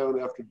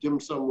Chinatown after dim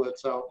sum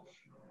lets out.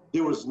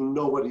 There was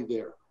nobody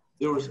there.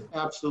 There was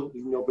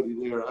absolutely nobody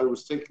there. I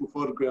was taking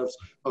photographs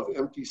of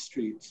empty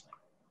streets.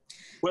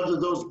 Whether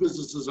those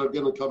businesses are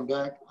going to come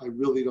back, I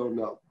really don't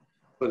know.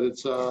 But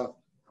it's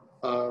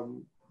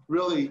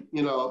really,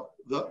 you know,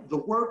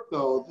 the work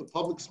though, the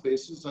public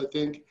spaces, I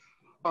think,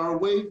 are a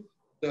way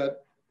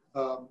that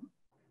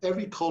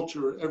every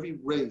culture, every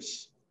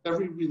race,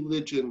 every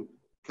religion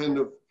kind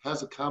of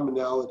has a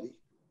commonality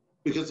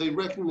because they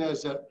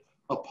recognize that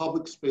a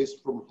public space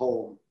from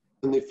home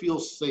and they feel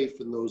safe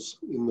in those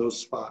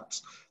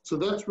spots. So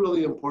that's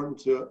really important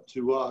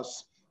to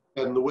us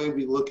and the way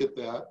we look at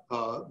that,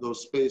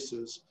 those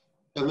spaces.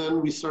 And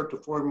then we start to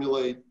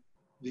formulate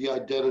the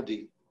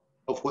identity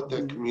of what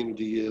that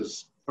community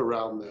is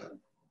around that.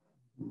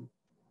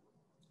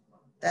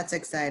 That's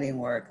exciting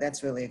work.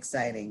 That's really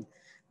exciting.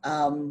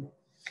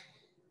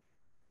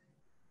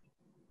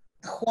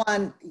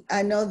 Juan,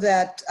 I know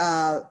that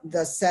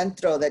the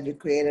centro that you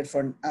created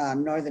for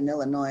Northern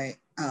Illinois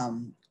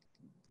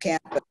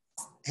campus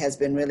has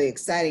been really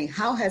exciting.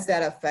 How has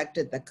that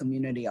affected the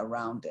community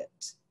around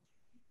it?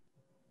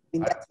 I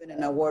mean, that's been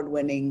an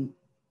award-winning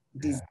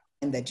design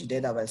that you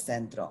did of a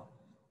centro.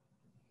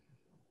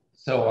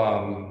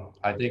 So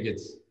I think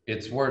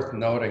it's worth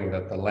noting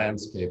that the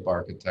landscape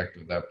architect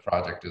of that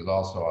project is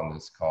also on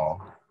this call.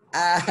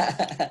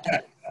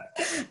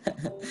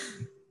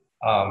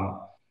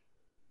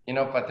 You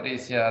know,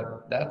 Patricia,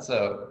 that's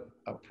a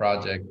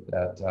project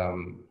that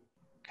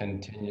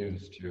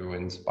continues to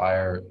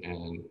inspire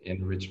and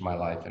enrich my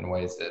life in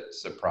ways that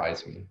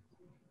surprise me.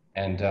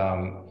 And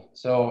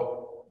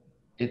so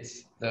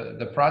it's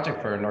the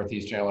project for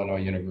Northeastern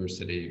Illinois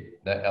University,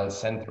 the El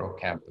Centro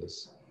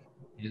campus,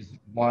 is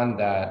one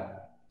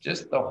that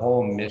just the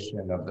whole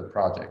mission of the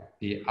project,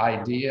 the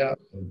idea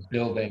of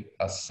building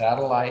a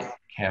satellite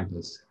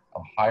campus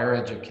of higher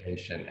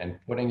education and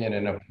putting it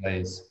in a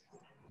place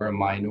where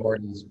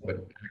minorities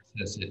would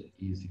access it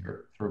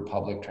easier through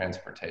public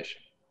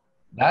transportation.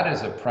 That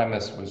as a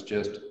premise was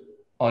just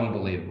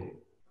unbelievable.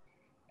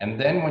 And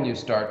then when you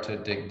start to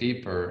dig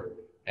deeper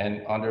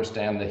and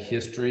understand the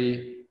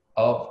history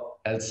of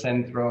El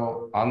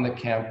Centro on the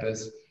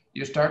campus,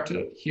 you start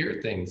to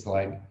hear things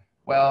like,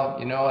 well,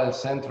 you know, El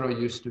Centro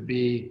used to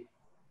be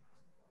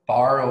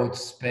borrowed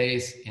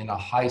space in a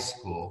high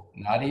school,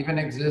 not even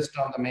exist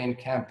on the main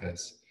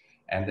campus.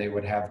 And they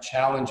would have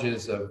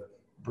challenges of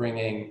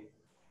bringing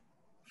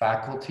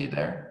faculty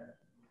there.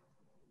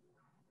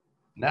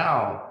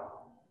 Now,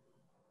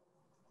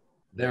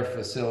 their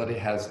facility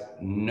has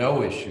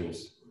no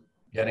issues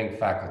getting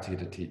faculty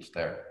to teach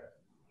there.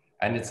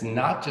 And it's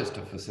not just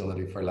a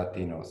facility for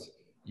Latinos.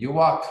 You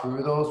walk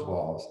through those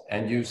walls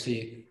and you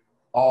see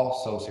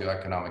all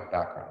socioeconomic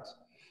backgrounds.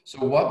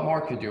 So what more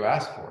could you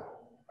ask for?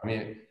 I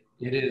mean,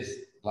 it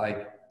is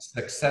like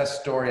success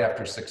story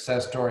after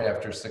success story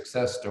after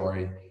success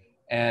story.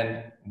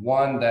 And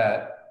one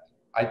that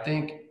I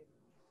think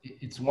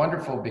it's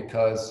wonderful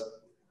because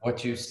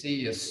what you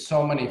see is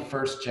so many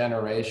first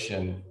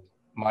generation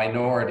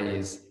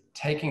minorities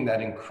taking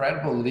that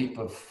incredible leap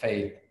of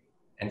faith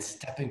and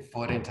stepping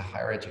foot into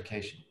higher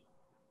education.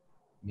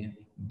 I mean,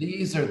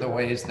 these are the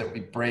ways that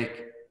we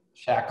break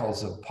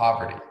shackles of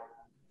poverty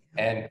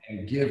and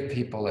give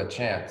people a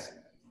chance.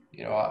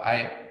 You know,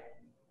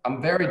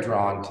 I'm very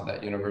drawn to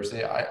that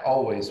university. I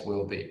always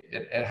will be.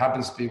 It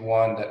happens to be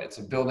one that it's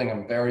a building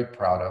I'm very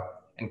proud of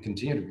and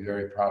continue to be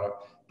very proud of,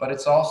 but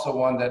it's also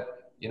one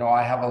that, you know,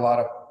 I have a lot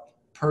of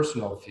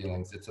personal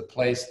feelings. It's a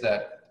place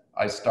that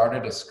I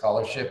started a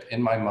scholarship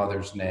in my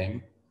mother's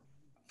name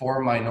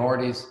for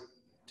minorities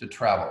to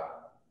travel.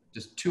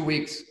 Just 2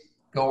 weeks,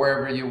 go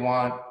wherever you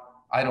want.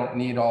 I don't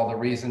need all the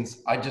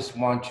reasons. I just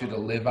want you to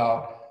live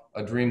out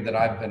a dream that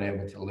I've been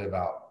able to live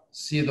out.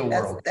 See the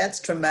world.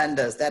 That's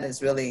tremendous. That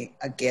is really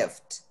a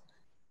gift.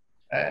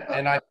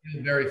 And I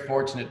feel very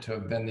fortunate to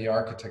have been the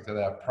architect of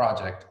that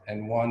project,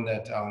 and one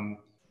that,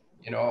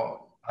 you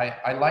know,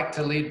 I like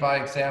to lead by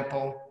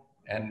example,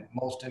 and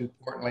most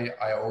importantly,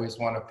 I always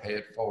want to pay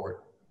it forward.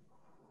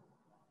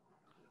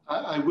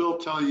 I will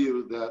tell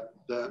you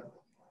that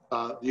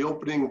the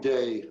opening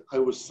day, I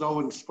was so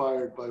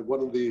inspired by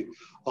one of the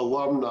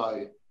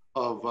alumni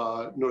of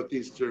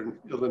Northeastern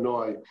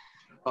Illinois,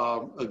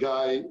 a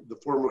guy, the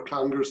former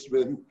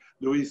Congressman,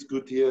 Luis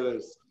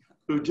Gutierrez,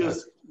 who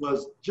just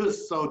was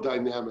just so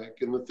dynamic,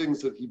 and the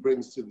things that he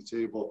brings to the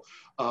table,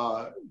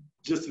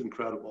 just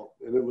incredible.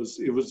 And it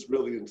was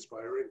really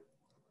inspiring.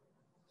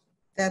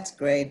 That's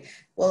great.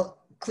 Well,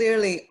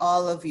 clearly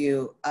all of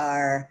you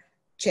are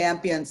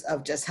champions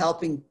of just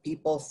helping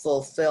people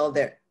fulfill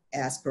their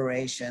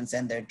aspirations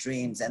and their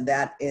dreams. And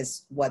that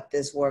is what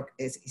this work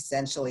is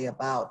essentially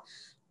about.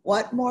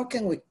 What more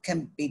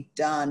can be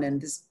done?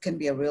 And this can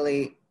be a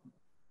really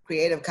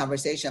creative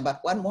conversation about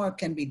what more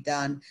can be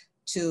done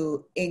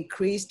to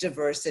increase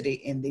diversity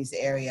in these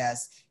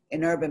areas,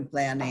 in urban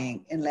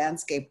planning, in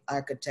landscape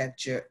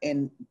architecture,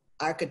 in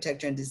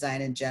architecture and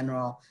design in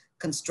general,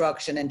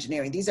 construction,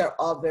 engineering. These are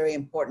all very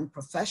important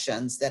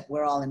professions that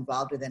we're all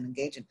involved with and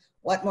engaged in.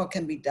 What more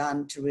can be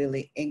done to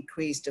really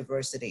increase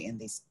diversity in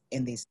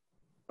these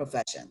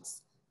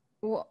professions?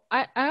 Well,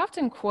 I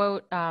often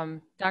quote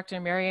Dr.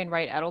 Marian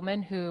Wright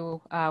Edelman,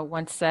 who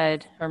once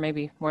said, or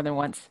maybe more than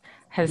once,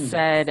 has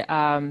said,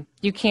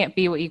 you can't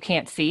be what you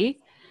can't see.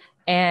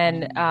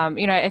 And,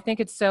 you know, I think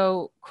it's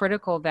so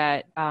critical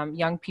that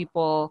young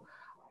people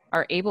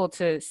are able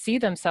to see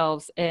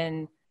themselves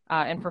in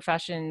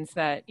professions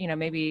that, you know,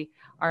 maybe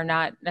are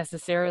not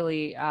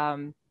necessarily,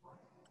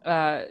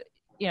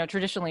 you know,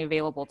 traditionally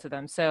available to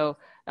them. So,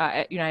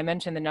 you know, I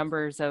mentioned the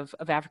numbers of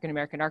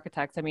African-American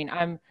architects. I mean,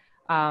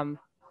 I'm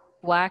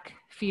Black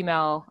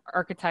female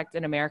architect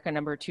in America,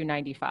 number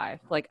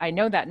 295. Like, I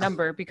know that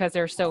number because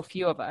there's so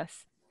few of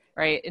us,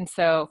 right? And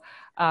so,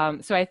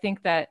 so I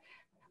think that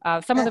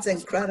That's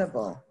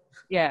incredible.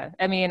 Yeah,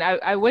 I mean,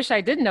 I wish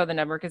I didn't know the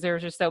number because there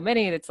was just so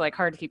many that's like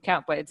hard to keep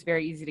count, but it's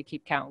very easy to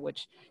keep count,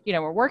 which, you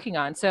know, we're working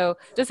on. So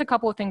just a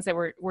couple of things that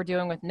we're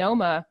doing with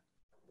NOMA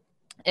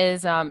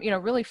is, you know,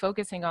 really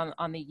focusing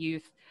on the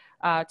youth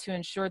to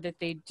ensure that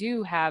they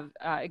do have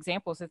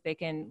examples that they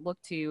can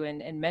look to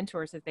and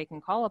mentors that they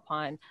can call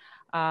upon.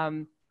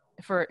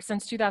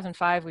 Since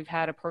 2005, we've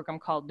had a program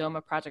called NOMA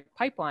Project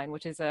Pipeline,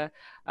 which is a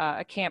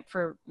camp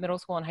for middle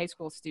school and high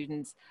school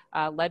students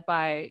led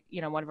by,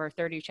 you know, one of our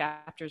 30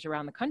 chapters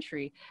around the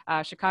country.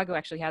 Chicago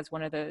actually has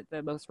one of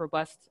the most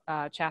robust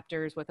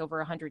chapters with over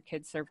 100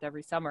 kids served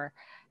every summer.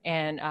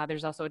 And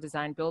there's also a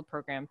design build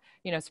program,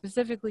 you know,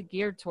 specifically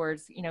geared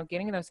towards, you know,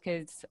 getting those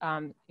kids,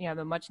 you know,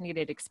 the much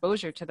needed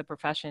exposure to the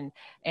profession.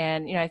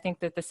 And, you know, I think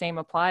that the same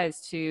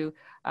applies to, you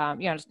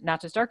know,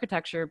 not just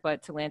architecture,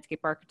 but to landscape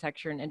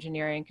architecture and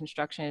engineering,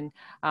 construction.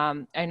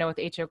 I know with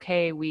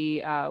HOK,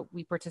 we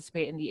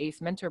participate in the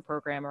ACE Mentor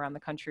program around the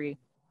country.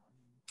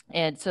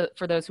 And so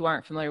for those who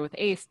aren't familiar with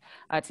ACE,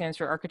 it stands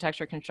for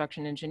Architecture,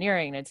 Construction,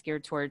 Engineering, and it's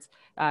geared towards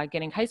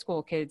getting high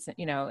school kids,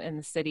 you know, in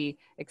the city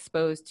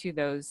exposed to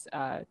those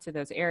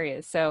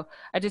areas. So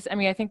I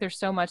mean, I think there's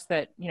so much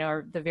that, you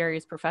know, the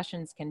various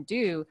professions can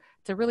do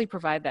to really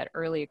provide that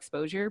early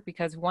exposure,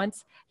 because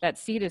once that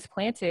seed is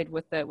planted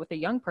with the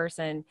young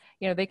person,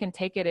 you know, they can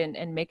take it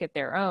and make it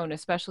their own,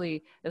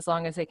 especially as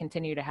long as they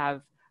continue to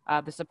have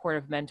the support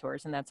of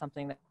mentors. And that's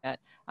something that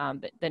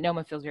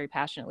NOMA feels very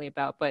passionately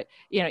about. But,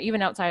 you know,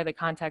 even outside of the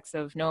context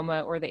of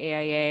NOMA or the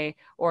AIA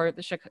or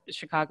the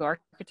Chicago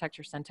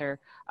Architecture Center,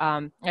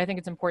 I think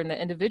it's important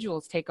that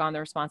individuals take on the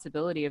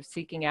responsibility of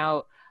seeking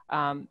out,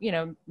 you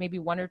know, maybe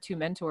one or two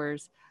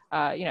mentors,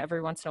 you know,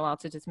 every once in a while,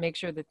 to just make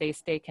sure that they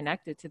stay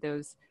connected to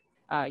those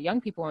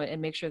young people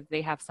and make sure that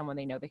they have someone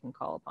they know they can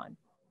call upon.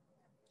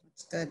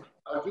 That's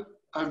good.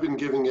 I've been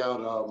giving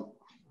out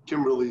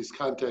Kimberly's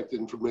contact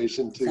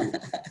information to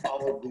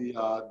all of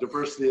the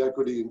diversity,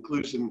 equity,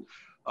 inclusion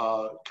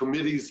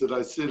committees that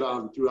I sit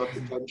on throughout the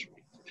country,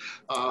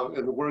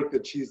 and the work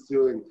that she's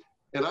doing.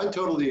 And I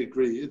totally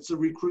agree. It's the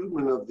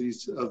recruitment of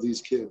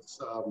these kids.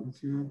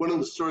 One of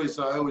the stories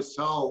I always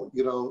tell,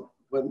 you know,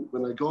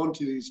 when I go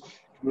into these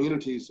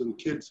communities and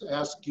kids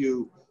ask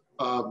you,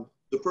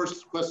 the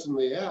first question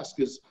they ask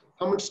is,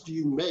 how much do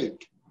you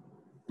make?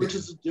 Which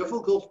is a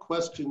difficult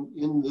question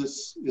in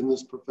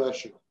this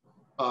profession.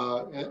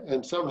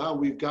 And somehow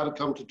we've got to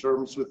come to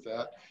terms with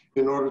that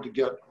in order to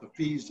get the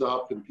fees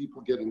up and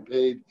people getting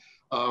paid.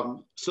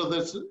 So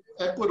that's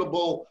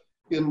equitable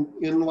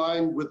in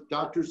line with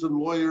doctors and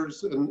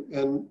lawyers and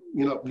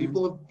you know,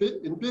 people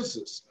in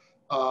business.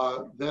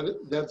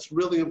 That's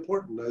really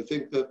important. I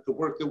think that the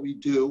work that we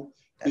do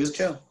is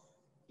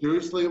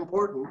seriously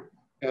important,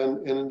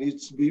 and it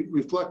needs to be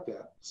reflect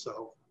that.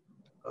 So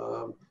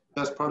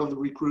that's part of the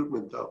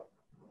recruitment, though.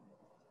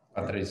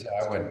 Patricia,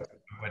 I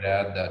would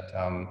add that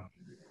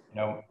you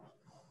know,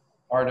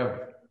 part of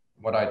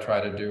what I try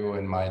to do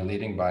in my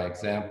leading by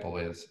example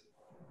is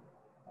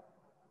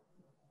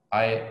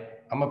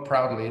I'm a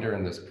proud leader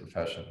in this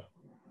profession.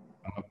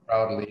 I'm a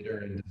proud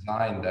leader in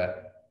design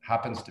that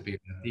happens to be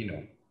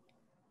Latino.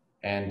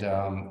 And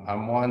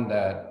I'm one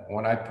that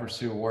when I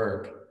pursue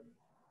work,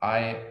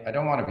 I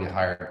don't want to be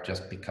hired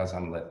just because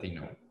I'm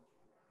Latino.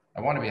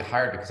 I want to be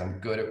hired because I'm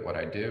good at what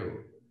I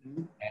do.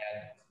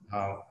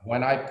 And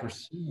when I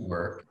pursue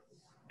work,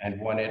 and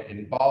when it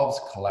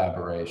involves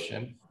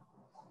collaboration,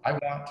 I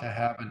want to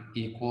have an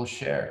equal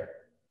share.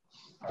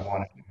 I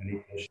want to have an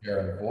equal share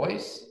of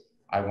voice.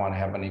 I want to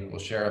have an equal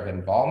share of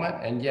involvement.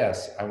 And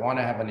yes, I want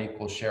to have an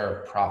equal share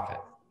of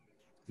profit.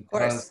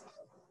 Because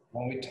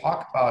when we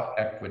talk about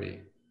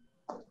equity,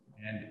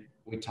 and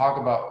we talk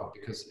about,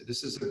 because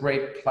this is a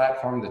great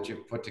platform that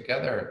you've put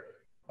together,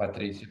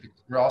 Patricia,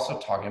 because we're also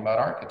talking about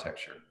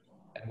architecture.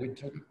 And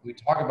we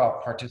talk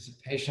about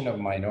participation of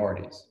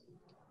minorities.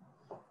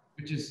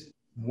 which is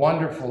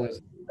wonderful as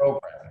a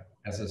program,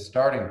 as a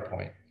starting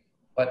point.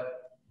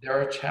 But there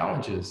are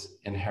challenges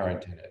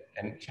inherent in it,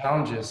 and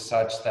challenges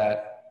such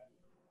that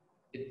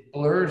it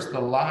blurs the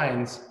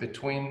lines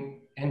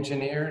between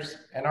engineers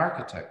and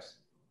architects.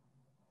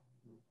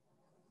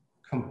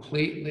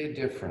 Completely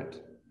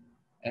different.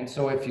 And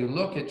so if you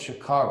look at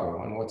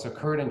Chicago and what's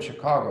occurred in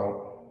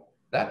Chicago,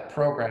 that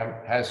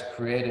program has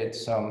created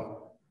some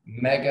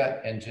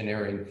mega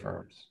engineering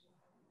firms.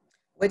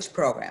 Which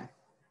program?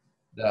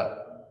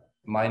 The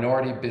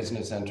Minority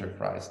Business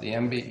Enterprise, the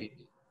MBE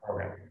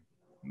program.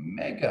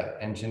 Mega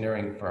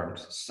engineering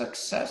firms,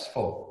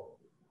 successful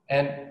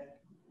and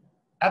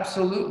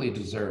absolutely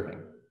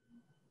deserving.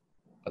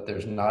 But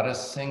there's not a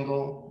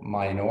single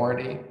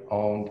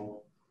minority-owned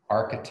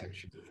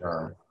architecture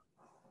firm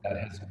that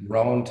has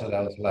grown to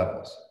those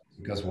levels.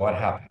 Because what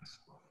happens?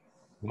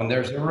 When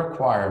there's a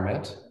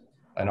requirement,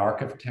 an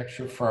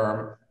architecture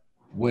firm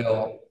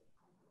will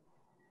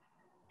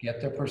get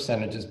their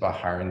percentages by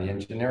hiring the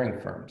engineering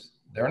firms.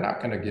 They're not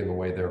going to give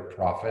away their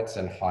profits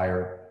and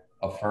hire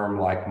a firm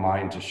like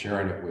mine to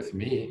share in it with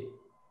me.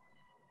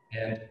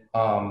 And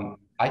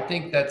I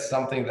think that's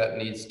something that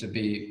needs to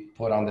be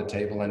put on the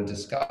table and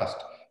discussed,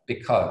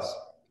 because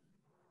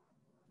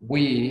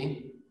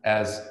we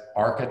as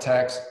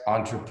architects,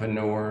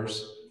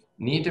 entrepreneurs,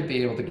 need to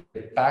be able to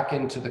get back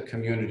into the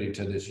community,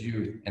 to this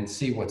youth, and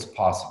see what's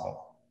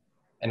possible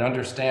and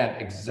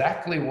understand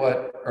exactly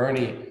what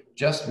Ernie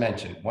just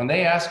mentioned. When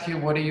they ask you,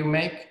 what do you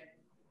make?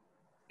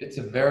 It's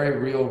a very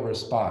real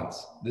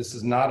response. This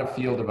is not a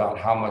field about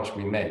how much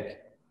we make,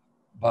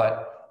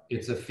 but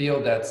it's a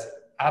field that's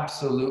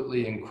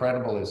absolutely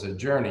incredible as a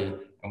journey.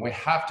 And we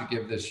have to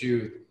give this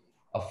youth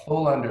a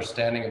full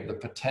understanding of the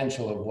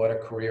potential of what a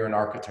career in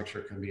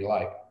architecture can be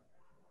like.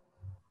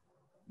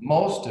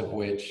 Most of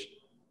which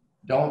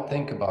don't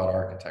think about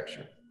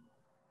architecture.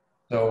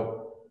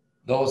 So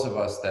those of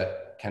us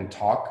that can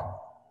talk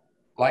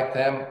like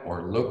them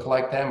or look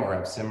like them or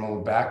have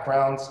similar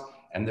backgrounds,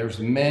 and there's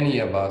many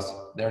of us,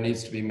 there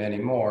needs to be many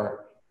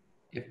more.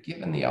 If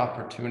given the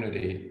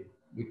opportunity,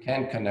 we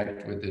can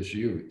connect with this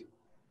youth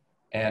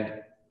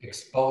and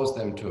expose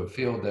them to a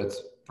field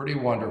that's pretty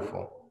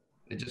wonderful.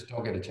 They just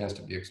don't get a chance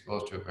to be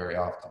exposed to it very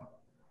often.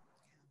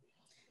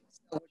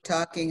 So we're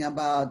talking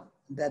about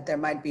that there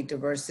might be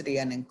diversity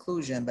and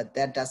inclusion, but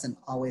that doesn't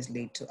always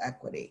lead to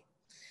equity.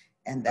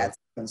 And that's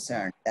a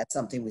concern. That's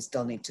something we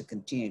still need to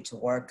continue to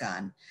work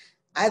on.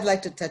 I'd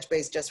like to touch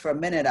base just for a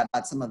minute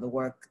about some of the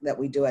work that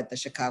we do at the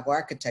Chicago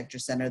Architecture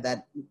Center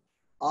that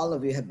all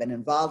of you have been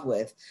involved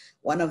with.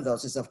 One of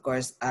those is, of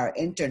course, our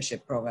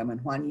internship program.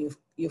 And Juan,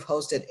 you've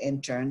hosted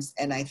interns,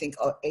 and I think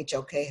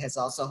HOK has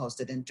also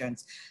hosted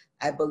interns.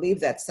 I believe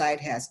that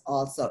site has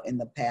also in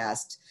the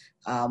past.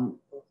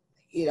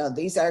 You know,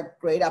 these are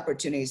great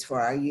opportunities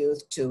for our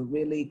youth to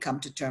really come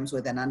to terms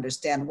with and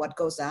understand what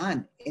goes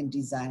on in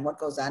design, what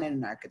goes on in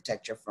an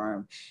architecture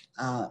firm.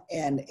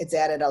 And it's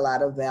added a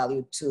lot of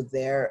value to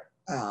their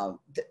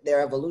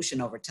evolution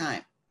over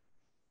time.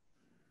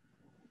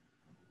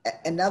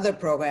 Another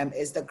program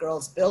is the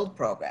Girls Build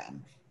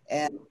program.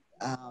 And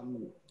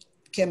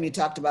Kim, you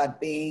talked about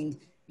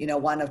being, you know,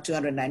 one of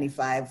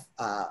 295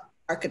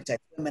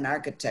 architects, women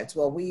architects.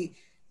 Well, we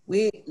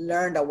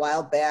learned a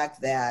while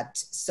back that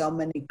so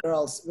many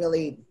girls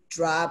really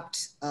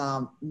dropped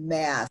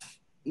math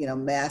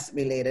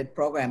related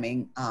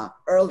programming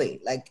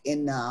early, like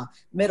in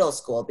middle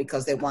school,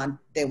 because they want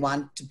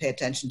to pay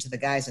attention to the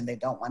guys and they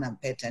don't want to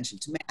pay attention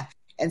to math.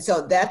 And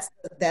so that's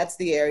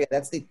the area,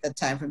 that's the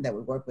time frame that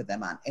we work with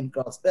them on in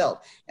Girls Build.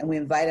 And we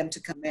invite them to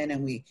come in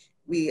and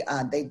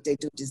they do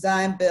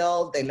design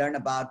build, they learn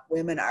about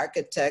women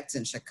architects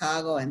in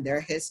Chicago and their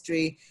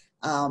history.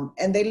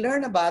 And they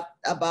learn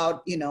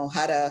about you know,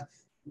 how to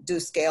do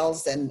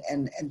scales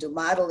and do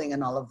modeling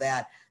and all of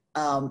that.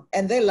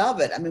 And they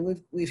love it. I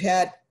mean, we've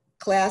had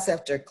class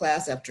after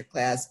class after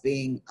class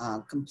being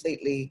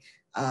completely,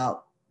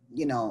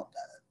 you know,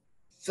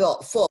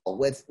 full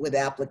with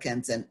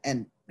applicants,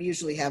 and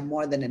usually have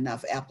more than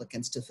enough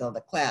applicants to fill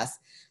the class.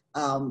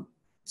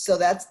 So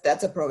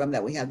that's a program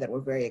that we have that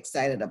we're very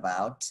excited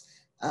about.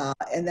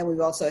 And then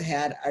we've also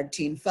had our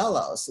teen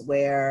fellows,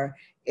 where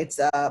it's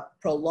a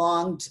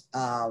prolonged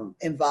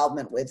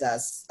involvement with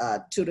us,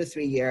 2 to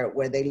 3 year,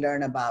 where they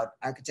learn about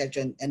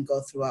architecture and go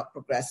through a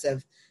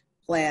progressive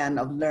plan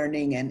of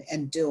learning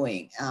and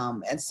doing.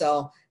 And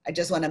so I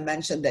just want to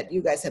mention that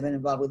you guys have been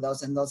involved with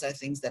those, and those are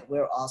things that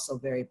we're also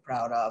very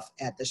proud of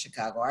at the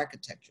Chicago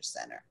Architecture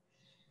Center.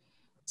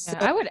 So,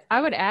 yeah,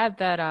 I would add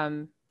that,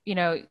 you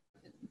know,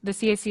 the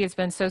CAC has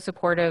been so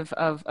supportive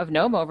of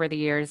NOMA over the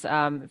years.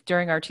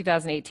 During our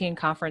 2018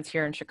 conference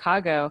here in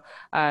Chicago,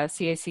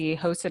 CAC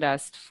hosted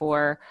us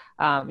for,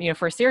 you know,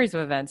 for a series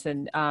of events,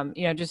 and,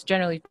 you know, just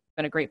generally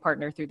been a great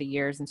partner through the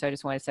years. And so I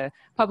just wanted to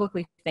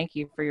publicly thank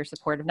you for your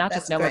support of not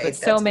just NOMA, but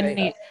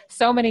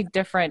so many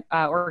different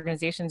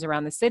organizations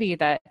around the city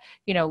that,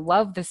 you know,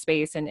 love the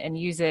space and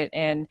use it,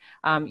 and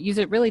use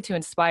it really to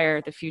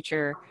inspire the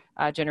future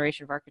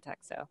generation of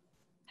architects. So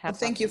Well,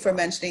 thank you for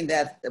mentioning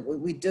that.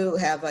 We do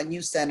have a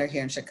new center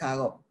here in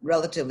Chicago,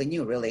 relatively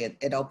new, really.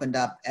 It opened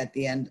up at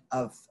the end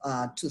of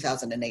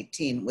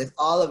 2018 with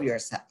all of your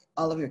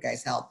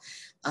guys' help.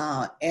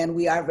 And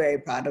we are very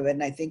proud of it.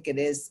 And I think it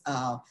is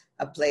a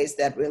place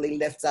that really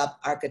lifts up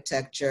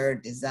architecture,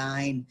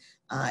 design.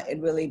 It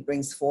really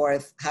brings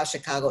forth how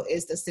Chicago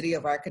is the city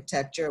of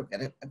architecture. We've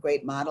got a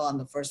great model on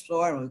the first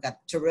floor, and we've got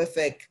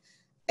terrific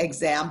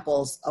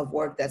examples of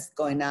work that's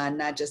going on,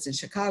 not just in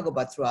Chicago,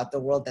 but throughout the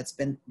world that's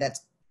been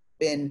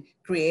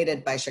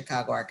created by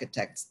Chicago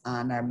architects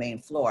on our main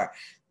floor.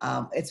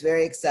 It's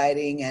very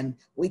exciting, and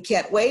we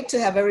can't wait to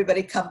have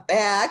everybody come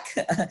back.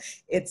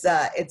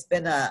 It's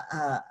been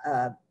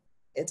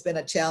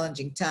a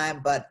challenging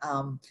time, but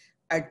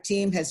our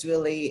team has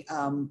really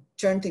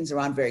turned things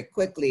around very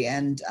quickly,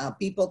 and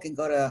people can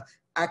go to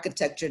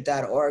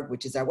architecture.org,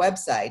 which is our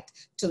website,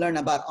 to learn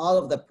about all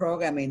of the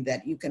programming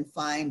that you can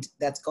find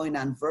that's going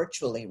on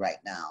virtually right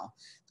now.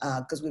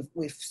 Because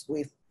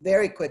we've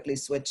very quickly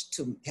switched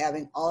to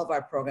having all of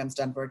our programs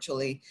done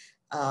virtually.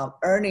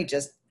 Ernie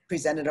just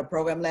presented a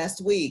program last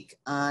week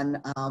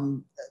on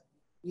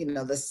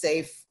the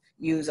safe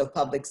use of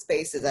public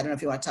spaces. I don't know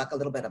if you want to talk a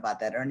little bit about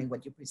that, Ernie,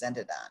 what you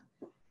presented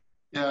on.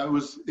 Yeah,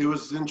 it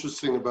was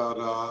interesting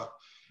about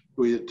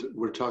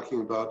we're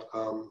talking about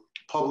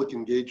public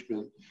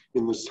engagement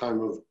in this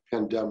time of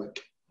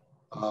pandemic,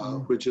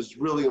 which is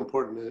really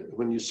important.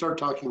 When you start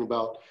talking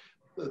about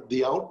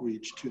the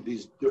outreach to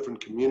these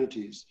different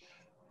communities,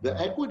 the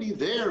equity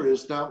there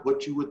is not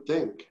what you would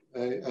think.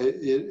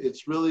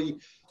 It's really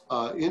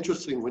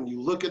interesting when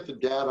you look at the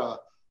data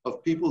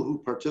of people who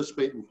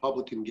participate in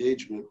public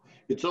engagement.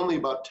 It's only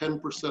about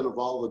 10% of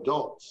all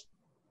adults.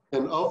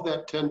 And of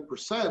that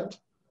 10%,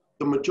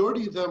 the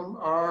majority of them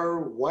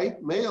are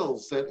white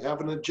males that have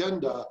an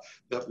agenda,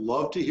 that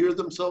love to hear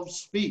themselves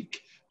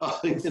speak,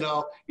 in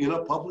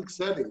a public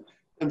setting.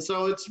 And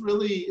so it's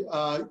really,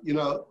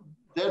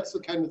 that's the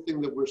kind of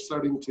thing that we're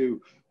starting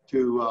to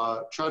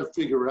try to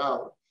figure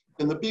out.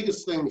 And the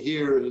biggest thing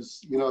here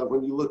is,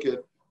 when you look at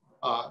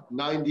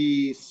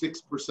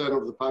 96%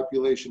 of the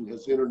population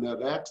has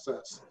internet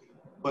access,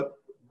 but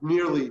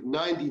nearly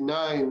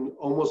 99,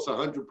 almost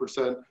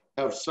 100%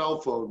 have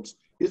cell phones.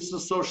 It's the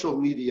social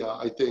media,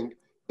 I think,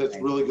 that's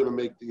really going to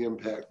make the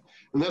impact.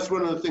 And that's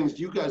one of the things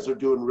you guys are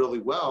doing really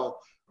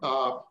well,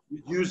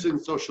 using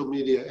social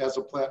media as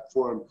a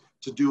platform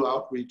to do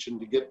outreach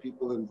and to get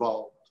people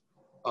involved.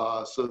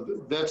 So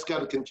that's got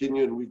to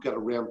continue, and we've got to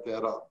ramp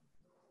that up.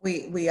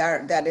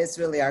 That is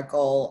really our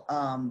goal,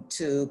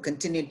 to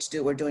continue to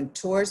do. We're doing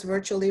tours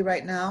virtually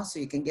right now, so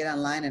you can get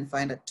online and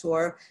find a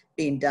tour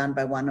being done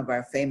by one of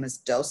our famous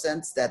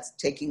docents that's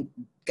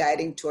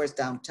guiding tours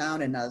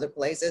downtown and other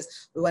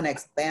places. We want to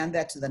expand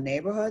that to the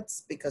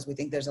neighborhoods because we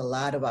think there's a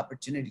lot of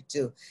opportunity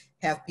to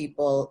have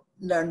people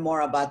learn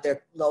more about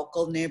their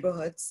local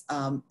neighborhoods,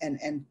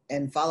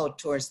 and follow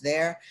tours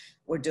there.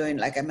 We're doing,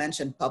 like I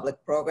mentioned,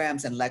 public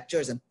programs and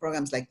lectures and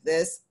programs like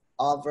this,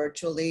 all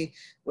virtually.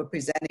 We're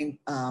presenting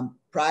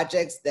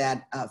projects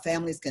that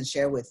families can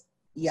share with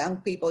young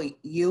people,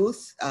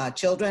 youth,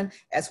 children,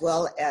 as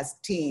well as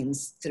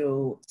teens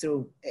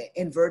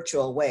in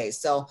virtual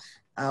ways. So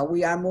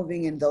we are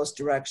moving in those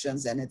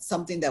directions, and it's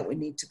something that we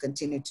need to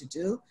continue to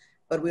do,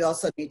 but we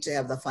also need to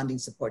have the funding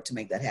support to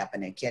make that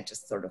happen. It can't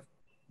just sort of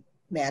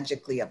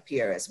magically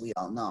appear, as we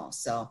all know.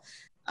 So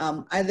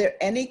are there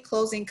any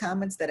closing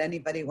comments that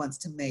anybody wants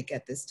to make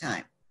at this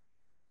time?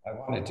 I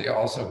wanted to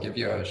also give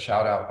you a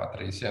shout out,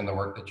 Patricia, and the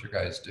work that you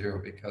guys do,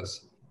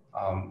 because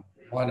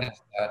one is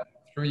that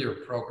through your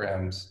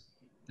programs,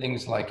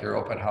 things like your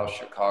Open House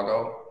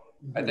Chicago,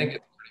 I think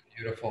it's pretty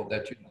beautiful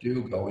that you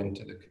do go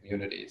into the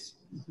communities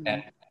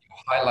and you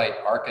highlight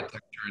architecture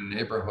in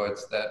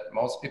neighborhoods that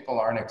most people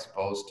aren't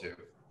exposed to.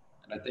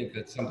 And I think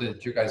that's something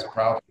that you guys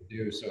proudly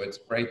do. So it's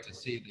great to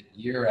see that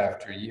year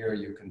after year,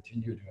 you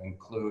continue to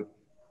include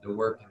the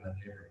work in the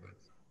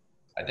neighborhoods.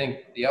 I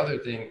think the other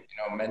thing,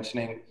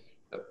 mentioning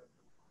the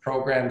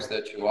programs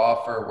that you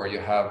offer where you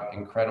have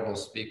incredible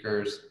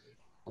speakers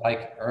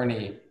like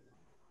Ernie,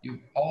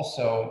 you've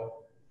also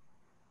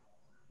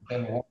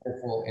been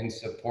wonderful in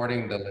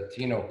supporting the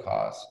Latino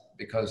cause,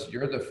 because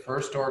you're the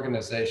first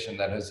organization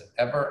that has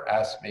ever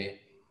asked me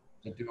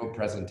to do a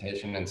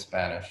presentation in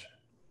Spanish.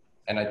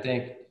 And I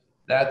think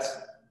that's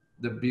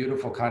the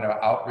beautiful kind of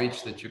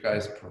outreach that you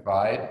guys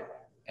provide.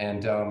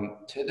 And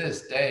to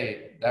this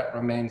day, that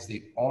remains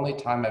the only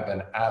time I've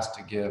been asked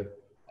to give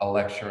a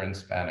lecture in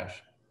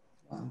Spanish.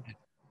 Wow.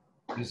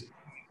 Just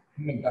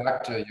coming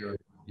back to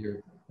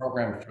your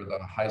program for the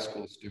high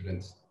school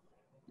students,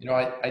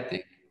 I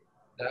think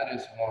that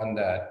is one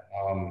that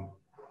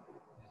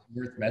is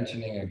worth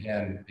mentioning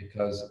again,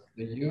 because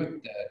the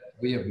youth that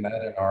we have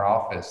met in our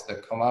office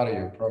that come out of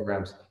your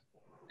programs,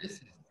 this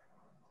is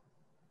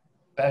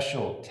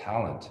special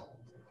talent.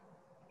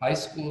 High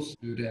school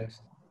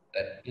students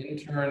that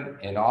intern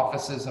in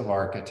offices of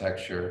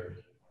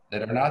architecture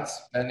that are not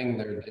spending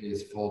their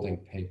days folding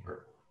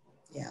paper.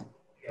 Yeah,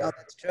 oh,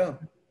 that's true.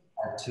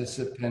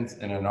 Participants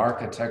in an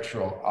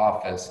architectural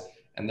office,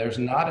 and there's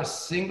not a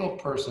single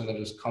person that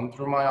has come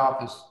through my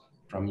office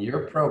from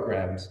your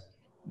programs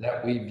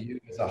that we view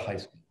as a high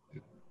school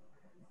student.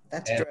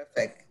 That's And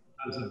terrific.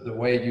 because of the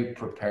way you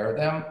prepare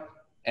them,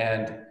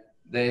 and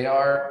they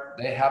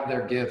have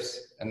their gifts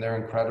and they're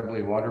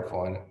incredibly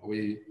wonderful. And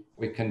we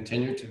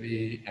continue to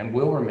be and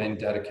will remain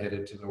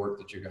dedicated to the work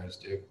that you guys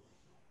do.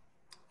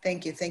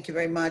 Thank you. Thank you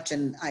very much.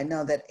 And I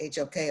know that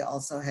HOK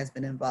also has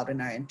been involved in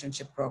our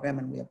internship program,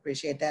 and we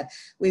appreciate that.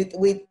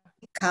 We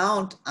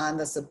count on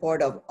the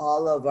support of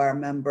all of our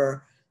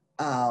member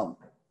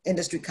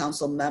industry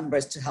council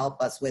members to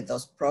help us with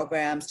those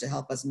programs, to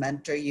help us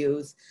mentor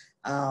youth,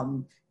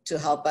 to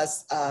help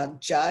us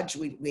judge.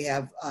 We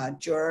have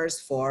jurors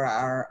for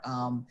our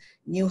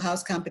new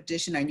house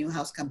competition. Our new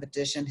house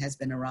competition has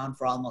been around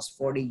for almost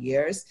 40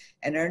 years.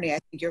 And Ernie, I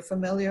think you're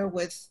familiar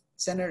with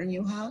Senator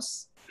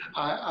Newhouse?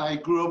 I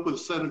grew up with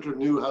Senator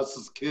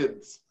Newhouse's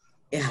kids.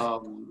 Yeah.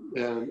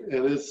 And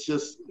it's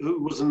just,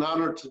 it was an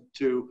honor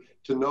to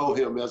know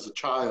him as a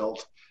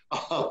child.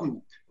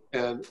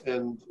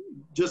 And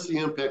just the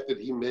impact that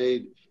he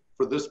made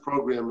for this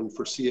program and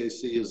for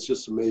CAC is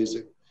just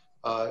amazing.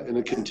 And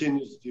it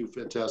continues to do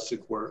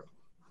fantastic work.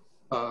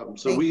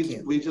 So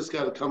we just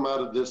got to come out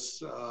of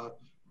this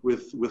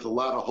with a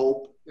lot of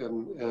hope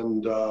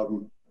and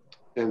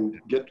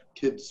get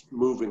kids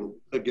moving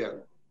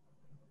again.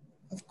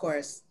 Of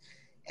course.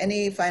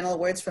 Any final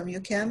words from you,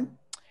 Kim?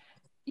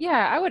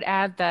 Yeah, I would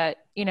add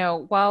that, you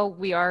know, while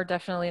we are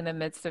definitely in the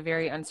midst of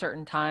very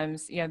uncertain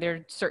times, you know, there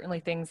are certainly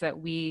things that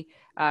we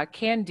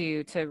can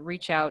do to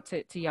reach out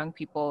to young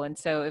people. And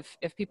so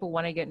if people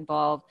want to get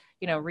involved,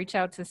 you know, reach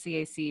out to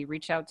CAC,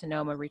 reach out to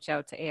NOMA, reach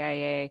out to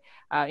AIA.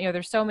 You know,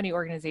 there's so many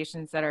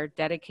organizations that are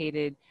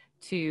dedicated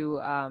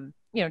to,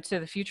 you know, to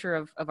the future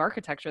of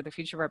architecture, the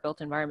future of our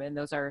built environment. And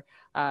those are,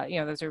 you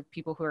know, those are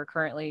people who are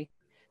currently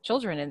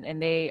children,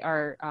 and they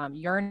are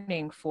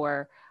yearning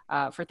for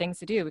things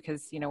to do,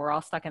 because, you know, we're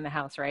all stuck in the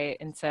house, right?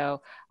 And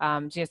so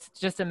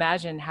just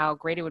imagine how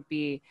great it would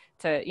be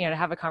to, you know, to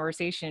have a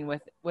conversation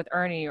with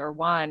Ernie or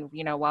Juan,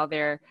 you know, while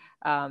they're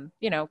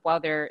you know, while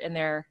they're in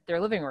their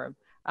living room.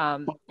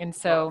 And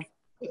so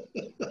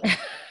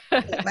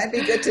it might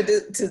be good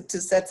to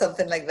set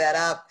something like that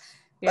up.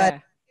 But yeah,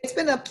 it's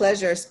been a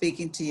pleasure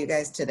speaking to you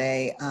guys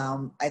today.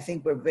 I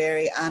think we're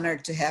very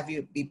honored to have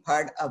you be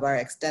part of our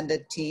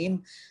extended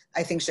team.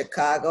 I think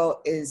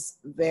Chicago is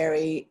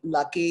very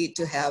lucky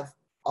to have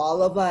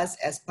all of us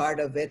as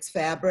part of its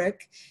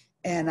fabric.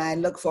 And I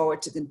look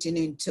forward to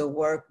continuing to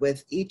work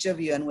with each of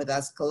you and with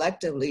us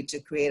collectively to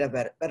create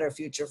a better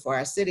future for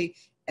our city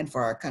and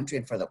for our country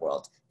and for the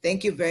world.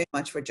 Thank you very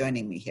much for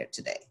joining me here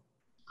today.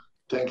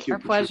 Thank you. Our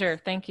pleasure.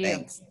 Thank you.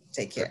 Thanks.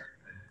 Take care.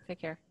 Take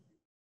care.